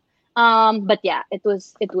wonderful. But yeah, it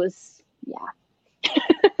was, yeah.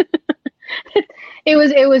 It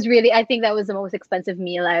was really, I think that was the most expensive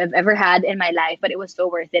meal I've ever had in my life, but it was so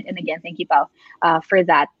worth it. And again, thank you, Pao, for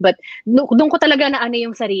that. But doon ko talaga na ano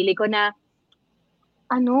yung sarili ko na,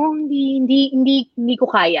 hindi ko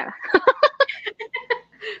kaya.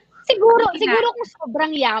 Siguro kung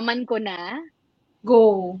sobrang yaman ko na,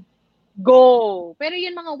 go. Pero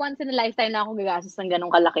yun mga once in a lifetime na ako gagastos ng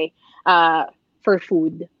ganong kalaki for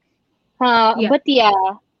food. Yeah. But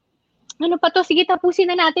yeah, ano pa to? Sige,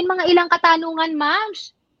 tapusin na natin mga ilang katanungan,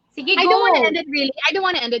 Mams. Sige, go. I don't want to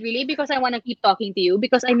end it really because I want to keep talking to you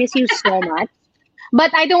because I miss you so much.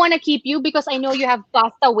 But I don't want to keep you because I know you have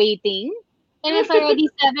pasta waiting. And it's already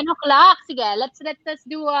 7 o'clock. Sige, let's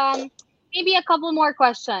do maybe a couple more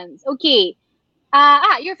questions. Okay.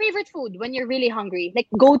 Your favorite food when you're really hungry? Like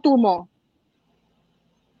go-to mo?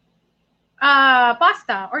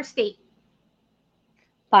 Pasta or steak.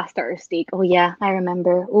 Pasta or steak. Oh yeah, I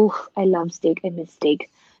remember. Oh, I love steak. I miss steak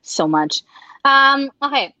so much.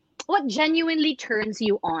 Okay. What genuinely turns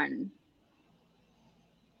you on?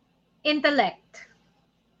 Intellect.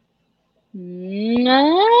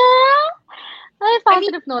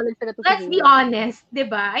 Positive knowledge. Let's be honest,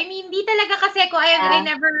 diba? I mean, di talaga kasi ako, I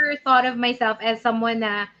never thought of myself as someone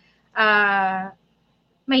na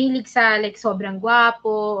mahilig sa like sobrang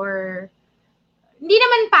gwapo or hindi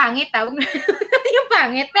naman pangit, yung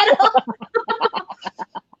pangit, pero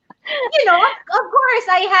you know, of course,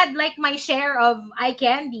 I had like my share of eye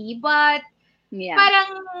candy, but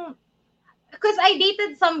parang, because I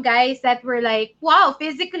dated some guys that were like, wow,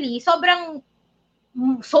 physically, sobrang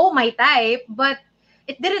so my type, but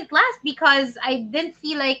it didn't last because I didn't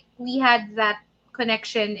feel like we had that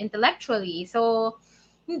connection intellectually. So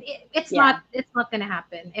it's not gonna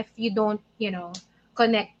happen if you don't,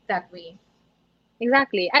 connect that way.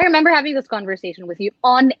 Exactly. I remember having this conversation with you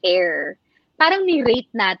on air. Parang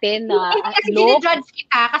ni-rate natin na kasi dinijudge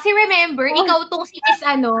kita. Kasi remember, ikaw tong si Miss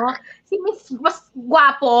si Miss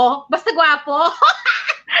Gwapo. Basta Gwapo.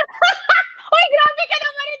 Uy, grabe ka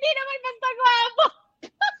naman. Hindi naman basta gwapo.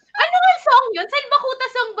 Ano nga song yun? San Bakuta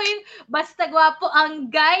song ba yun? Basta Gwapo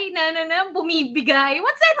ang guy na bumibigay.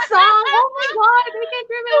 What's that song? Oh my God, I can't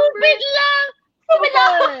remember. Stupid lang.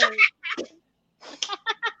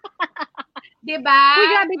 Diba? Uy,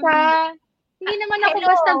 grabe ka. Hindi naman ako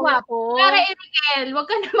basta gwapo. Clara Eriel, wag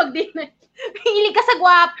ka na mag-deny. Hilig ka sa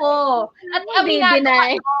gwapo. At aminado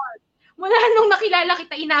ka yun. Mula nung nakilala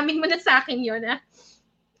kita, inamin mo na sa akin yun, ha?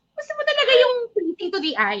 Gusto mo talaga yung pleasing to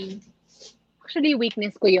the eye. Actually,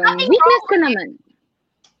 weakness ko yun. Weakness ko naman.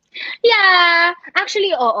 Yeah.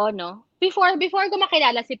 Actually, oo, no? Before ko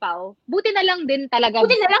makilala si Pao, buti na lang din talaga.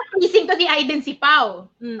 Buti na lang pleasing to the eye din si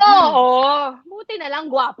Pao. Mm-hmm. Oo. Buti na lang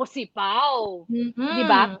gwapo si Pao. Mm-hmm.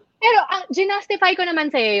 Diba? Pero ginustify ko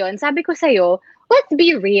naman sa'yo yun. Sabi ko sa'yo, let's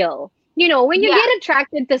be real. You know, when you get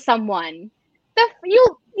attracted to someone, the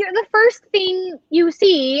first thing you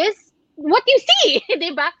see is what you see.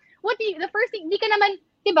 Diba? The first thing, di ka naman,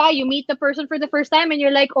 diba, you meet the person for the first time and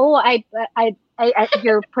you're like, oh, I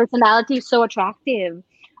your personality is so attractive.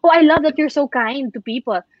 Oh, I love that you're so kind to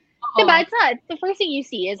people. Diba? It's not. The first thing you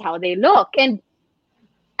see is how they look. And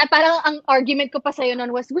parang ang argument ko pa sa'yo nun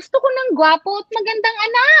was, gusto ko ng gwapo at magandang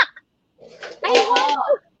anak.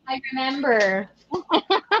 I remember.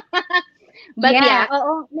 But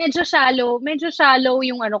oo, medyo shallow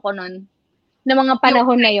yung ano ko nun. Na mga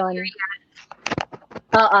panahon na yon.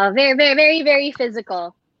 Very, very, very, very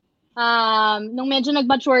physical. Nung medyo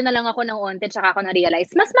nag-mature na lang ako ng onte, tsaka ako na-realize,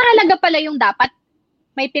 mas mahalaga pala yung dapat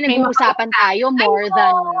may pinag-uusapan tayo more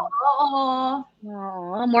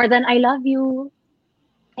than I love you.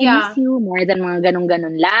 I miss you. More than mga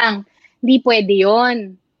ganun-ganun lang. Hindi pwede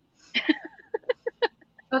yun.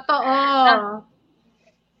 Totoo.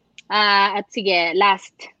 At sige,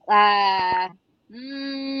 last.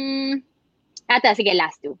 Sige,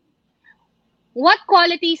 last two. What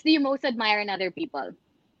qualities do you most admire in other people?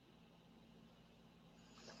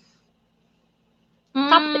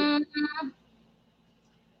 Top 3.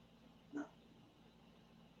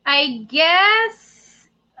 I guess,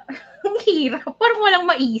 ang hirap. Parang walang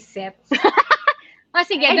maisip.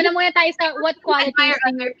 Sige, doon na muna tayo sa what qualities Admire do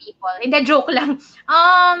you... other people. Hindi, joke lang.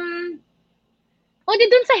 di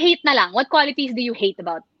dun sa hate na lang. What qualities do you hate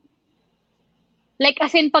about? Like,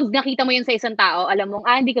 as in, pag nakita mo yun sa isang tao, alam mong,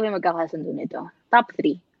 hindi kami magkakasundo nito. Top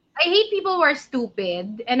 3. I hate people who are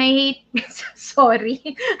stupid. And I hate, sorry.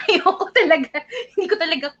 Ayoko talaga. Hindi ko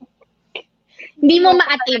talaga, Hindi mo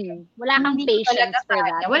maatim. Wala kang hindi ko patience talaga for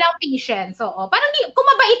kaya. that. Walang patience. Oo. Parang kung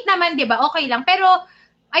mabait naman, di ba? Okay lang. Pero,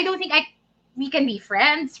 I don't think we can be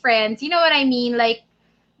friends. You know what I mean? Like,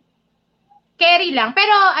 carry lang.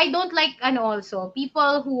 Pero, I don't like, also,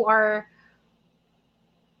 people who are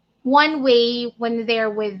one way when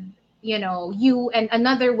they're with, you, and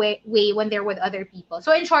another way when they're with other people.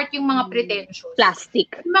 So, in short, yung mga pretentious.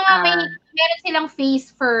 Plastic. Yung mga meron silang face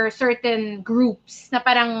for certain groups na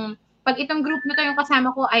parang, pag itong group na to yung kasama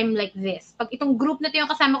ko, I'm like this. Pag itong group na to yung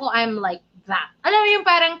kasama ko, I'm like that. Alam mo yung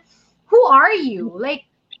parang, who are you? Like,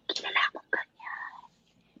 kilala mo ganyan.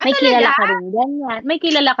 May kilala ka rin ganyan. May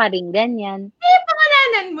kilala ka rin ganyan.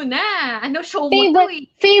 Pangalanan mo na. Show mo to eh.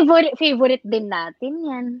 Favorite din natin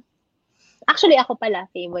yan. Actually, ako pala,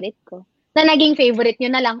 favorite ko. Na naging favorite nyo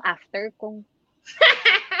na lang after kung...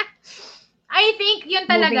 I think yun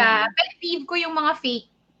talaga. Pet peeve ko yung mga fake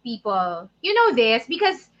people. You know this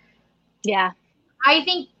because yeah, I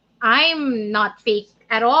think I'm not fake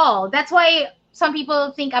at all. That's why some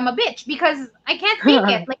people think I'm a bitch because I can't fake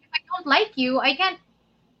it. Like, if I don't like you, I can't,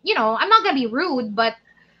 I'm not going to be rude, but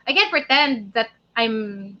I can't pretend that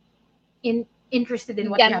I'm interested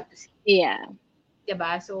in what you have to say. Yeah.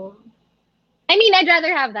 Diba? So, I mean, I'd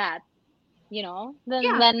rather have that,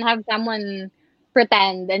 than have someone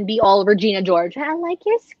pretend and be all Regina George. I like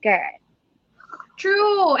your skirt.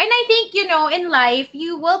 True. And I think, in life,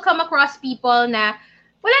 you will come across people na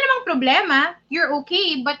wala namang problema. You're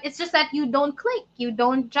okay, but it's just that you don't click. You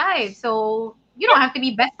don't jive. So, you don't have to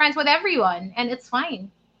be best friends with everyone. And it's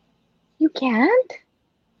fine. You can't?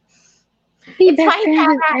 Be it's best fine,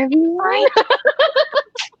 friends with everyone?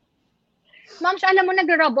 Ma'am, alam mo,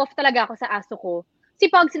 nag-rub off talaga ako sa aso ko. Si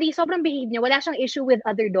Pugsley, sobrang behave niya. Wala siyang issue with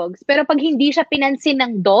other dogs. Pero pag hindi siya pinansin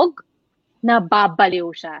ng dog,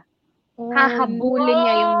 nababaliw siya. Hahabulin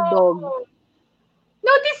niya yung dog.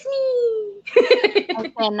 Notice me!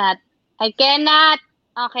 I cannot.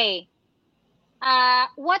 Okay.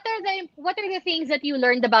 What are the things that you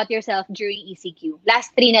learned about yourself during ECQ?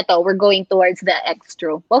 Last 3 na to. We're going towards the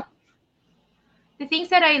extra. Oh. The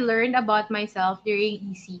things that I learned about myself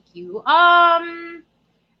during ECQ,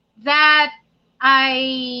 that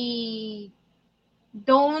I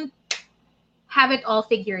don't have it all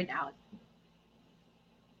figured out.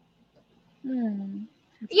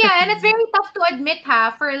 Yeah, and it's very tough to admit,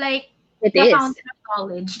 for like it the is. fountain of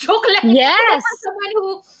knowledge. Joke lang. Yes.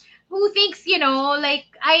 Someone who thinks, like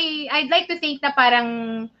I'd like to think na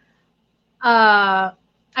parang I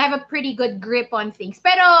have a pretty good grip on things.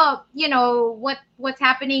 Pero, what's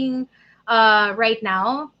happening right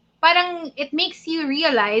now, parang it makes you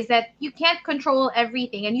realize that you can't control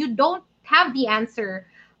everything and you don't have the answer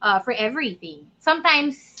for everything.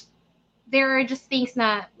 Sometimes there are just things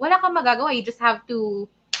na wala kang magagawa. You just have to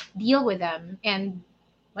deal with them. And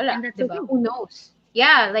wala, and that's diba? okay. Who knows?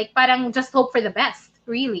 Yeah, like parang just hope for the best,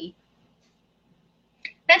 really.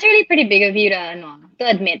 That's really pretty big of you to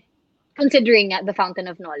admit, considering the fountain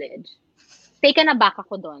of knowledge. Taken aback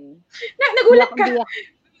ako doon. Nagulat ka.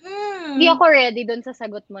 Di ako ready doon sa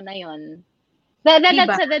sagot mo na yon.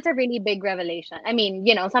 That's a really big revelation. I mean,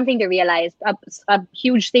 something to realize, a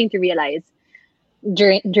huge thing to realize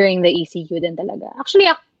during the ECQ din talaga. Actually,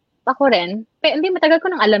 ako rin. Pero hindi, matagal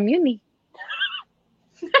ko nang alam yun eh.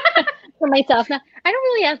 For myself na, I don't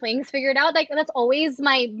really have things figured out. Like, that's always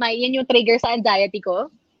yun yung trigger sa anxiety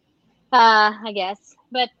ko. I guess.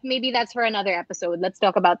 But maybe that's for another episode. Let's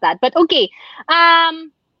talk about that. But okay.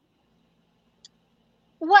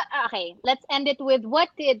 Okay, let's end it with 2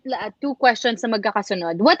 questions na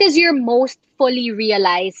magkakasunod. What is your most fully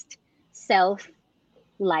realized self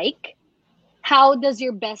like? How does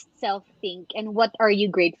your best self think? And what are you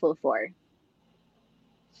grateful for?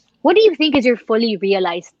 What do you think is your fully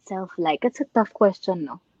realized self like? It's a tough question,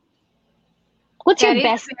 no? What's your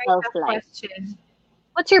best self like? Question.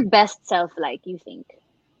 What's your best self like, you think?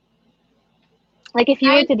 Like, if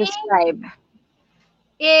you were to describe.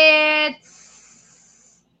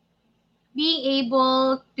 It's being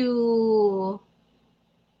able to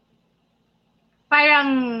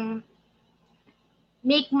parang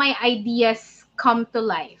make my ideas come to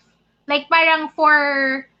life. Like parang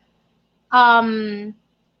for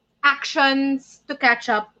actions to catch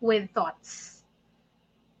up with thoughts.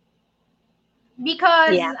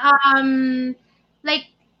 Because like,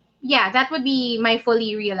 yeah, that would be my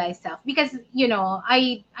fully realized self. Because, you know,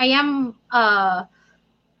 I am a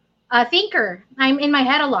thinker. I'm in my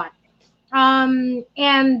head a lot.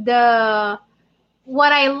 And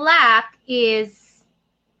what I lack is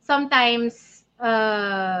sometimes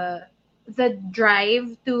the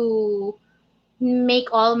drive to make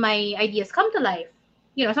all my ideas come to life.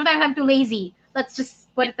 You know, sometimes I'm too lazy. Let's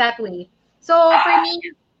just put it that way. So for me,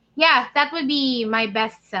 yeah, that would be my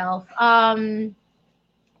best self.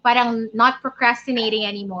 Parang not procrastinating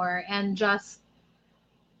anymore and just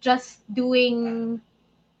doing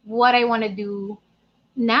what I want to do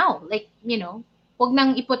now. Like, you know, wag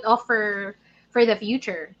nang iput off for the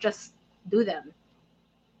future. Just do them.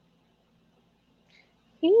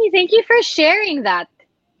 Hey, thank you for sharing that.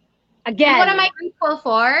 Again. And what am I grateful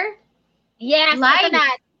for? Yes, Life. ito na.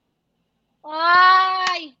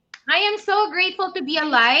 Ay! I am so grateful to be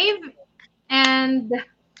alive. And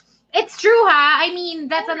it's true, ha? I mean,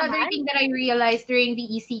 that's another thing that I realized during the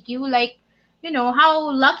ECQ. Like, you know, how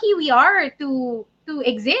lucky we are to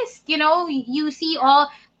exist. You know, you see all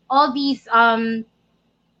these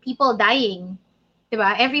people dying,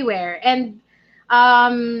 diba? Everywhere. And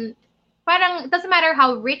parang it doesn't matter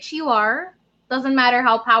how rich you are, doesn't matter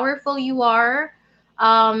how powerful you are,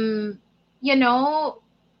 you know,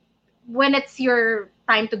 when it's your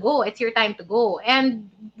time to go, it's your time to go. And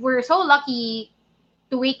we're so lucky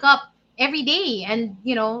to wake up every day and,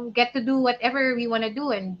 you know, get to do whatever we want to do.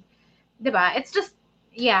 And, diba? It's just,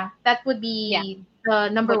 yeah, that would be the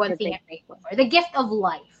number one thing I'm grateful for. The gift of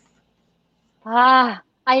life. Ah,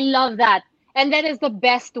 I love that. And that is the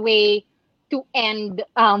best way to end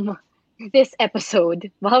this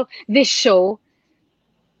episode. Well, this show.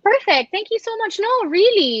 Perfect. Thank you so much. No,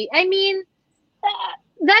 really. I mean,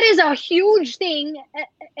 that is a huge thing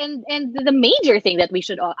and the major thing that we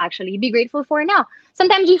should all actually be grateful for now.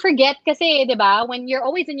 Sometimes you forget kasi, diba, when you're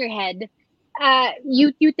always in your head,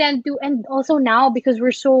 you tend to, and also now because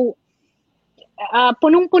we're so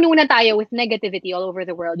punong-puno na tayo with negativity all over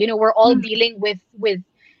the world. You know, we're all dealing with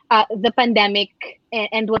the pandemic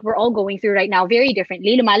and what we're all going through right now very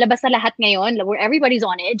differently. Lumalabas na lahat ngayon where everybody's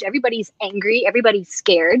on edge, everybody's angry, everybody's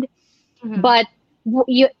scared. But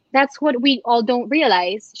that's what we all don't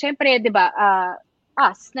realize. Syempre, diba,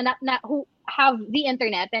 us na who have the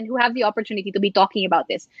internet and who have the opportunity to be talking about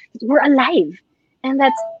this, we're alive. And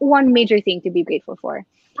that's one major thing to be grateful for.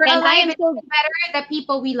 We're and alive. It's better the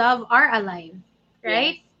people we love are alive,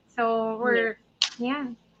 right? Yes. So we're, yeah.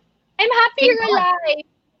 I'm happy you're alive.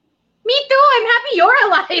 Me too. I'm happy you're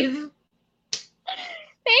alive.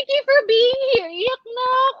 Thank you for being here. Iyak na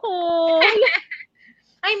ako.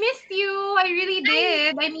 I missed you. I really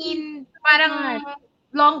did. I mean, parang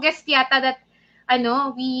longest yata that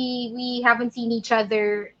we haven't seen each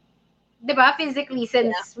other, diba, physically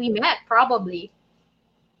since we met, probably.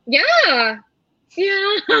 Yeah.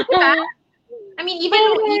 Yeah. Diba? I mean, even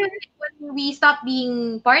when we stopped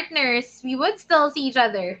being partners, we would still see each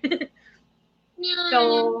other. Yeah.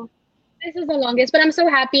 So this is the longest, but I'm so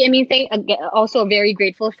happy. I mean, also very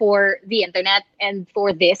grateful for the internet and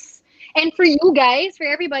for this, and for you guys, for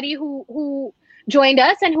everybody who joined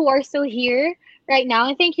us and who are still here right now.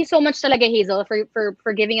 And thank you so much, talaga, Hazel,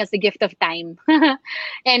 for giving us the gift of time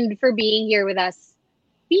and for being here with us,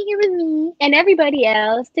 being here with me and everybody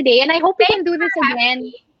else today. And I hope we can do this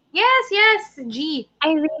again. Yes, G.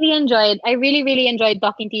 I really, really enjoyed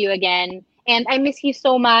talking to you again. And I miss you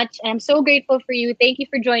so much. And I'm so grateful for you. Thank you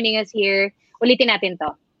for joining us here. Ulitin natin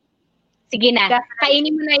to. Sige na.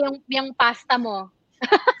 Kainin mo na yung pasta mo.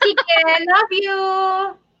 Sige, love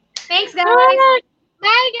you. Thanks, guys.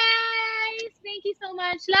 Bye, guys. Thank you so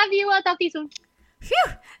much. Love you. I'll talk to you soon.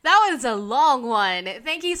 Phew, that was a long one.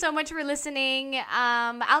 Thank you so much for listening.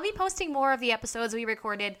 I'll be posting more of the episodes we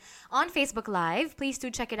recorded on Facebook Live. Please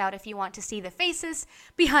do check it out if you want to see the faces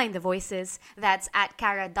behind the voices. That's at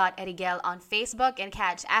Cara.Erigel on Facebook, and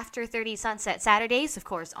catch After 30 Sunset Saturdays, of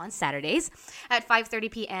course, on Saturdays at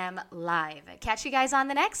 5:30 p.m. live. Catch you guys on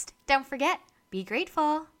the next. Don't forget, be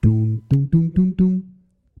grateful.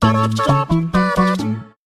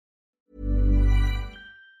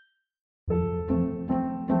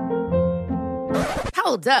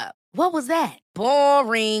 Hold up. What was that?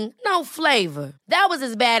 Boring. No flavor. That was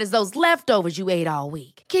as bad as those leftovers you ate all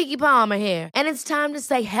week. Keke Palmer here, and it's time to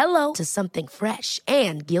say hello to something fresh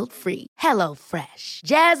and guilt-free. Hello Fresh.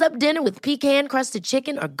 Jazz up dinner with pecan-crusted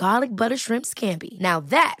chicken or garlic butter shrimp scampi. Now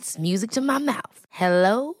that's music to my mouth.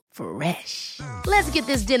 Hello Fresh. Let's get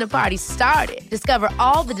this dinner party started. Discover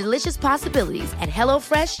all the delicious possibilities at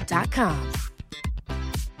HelloFresh.com.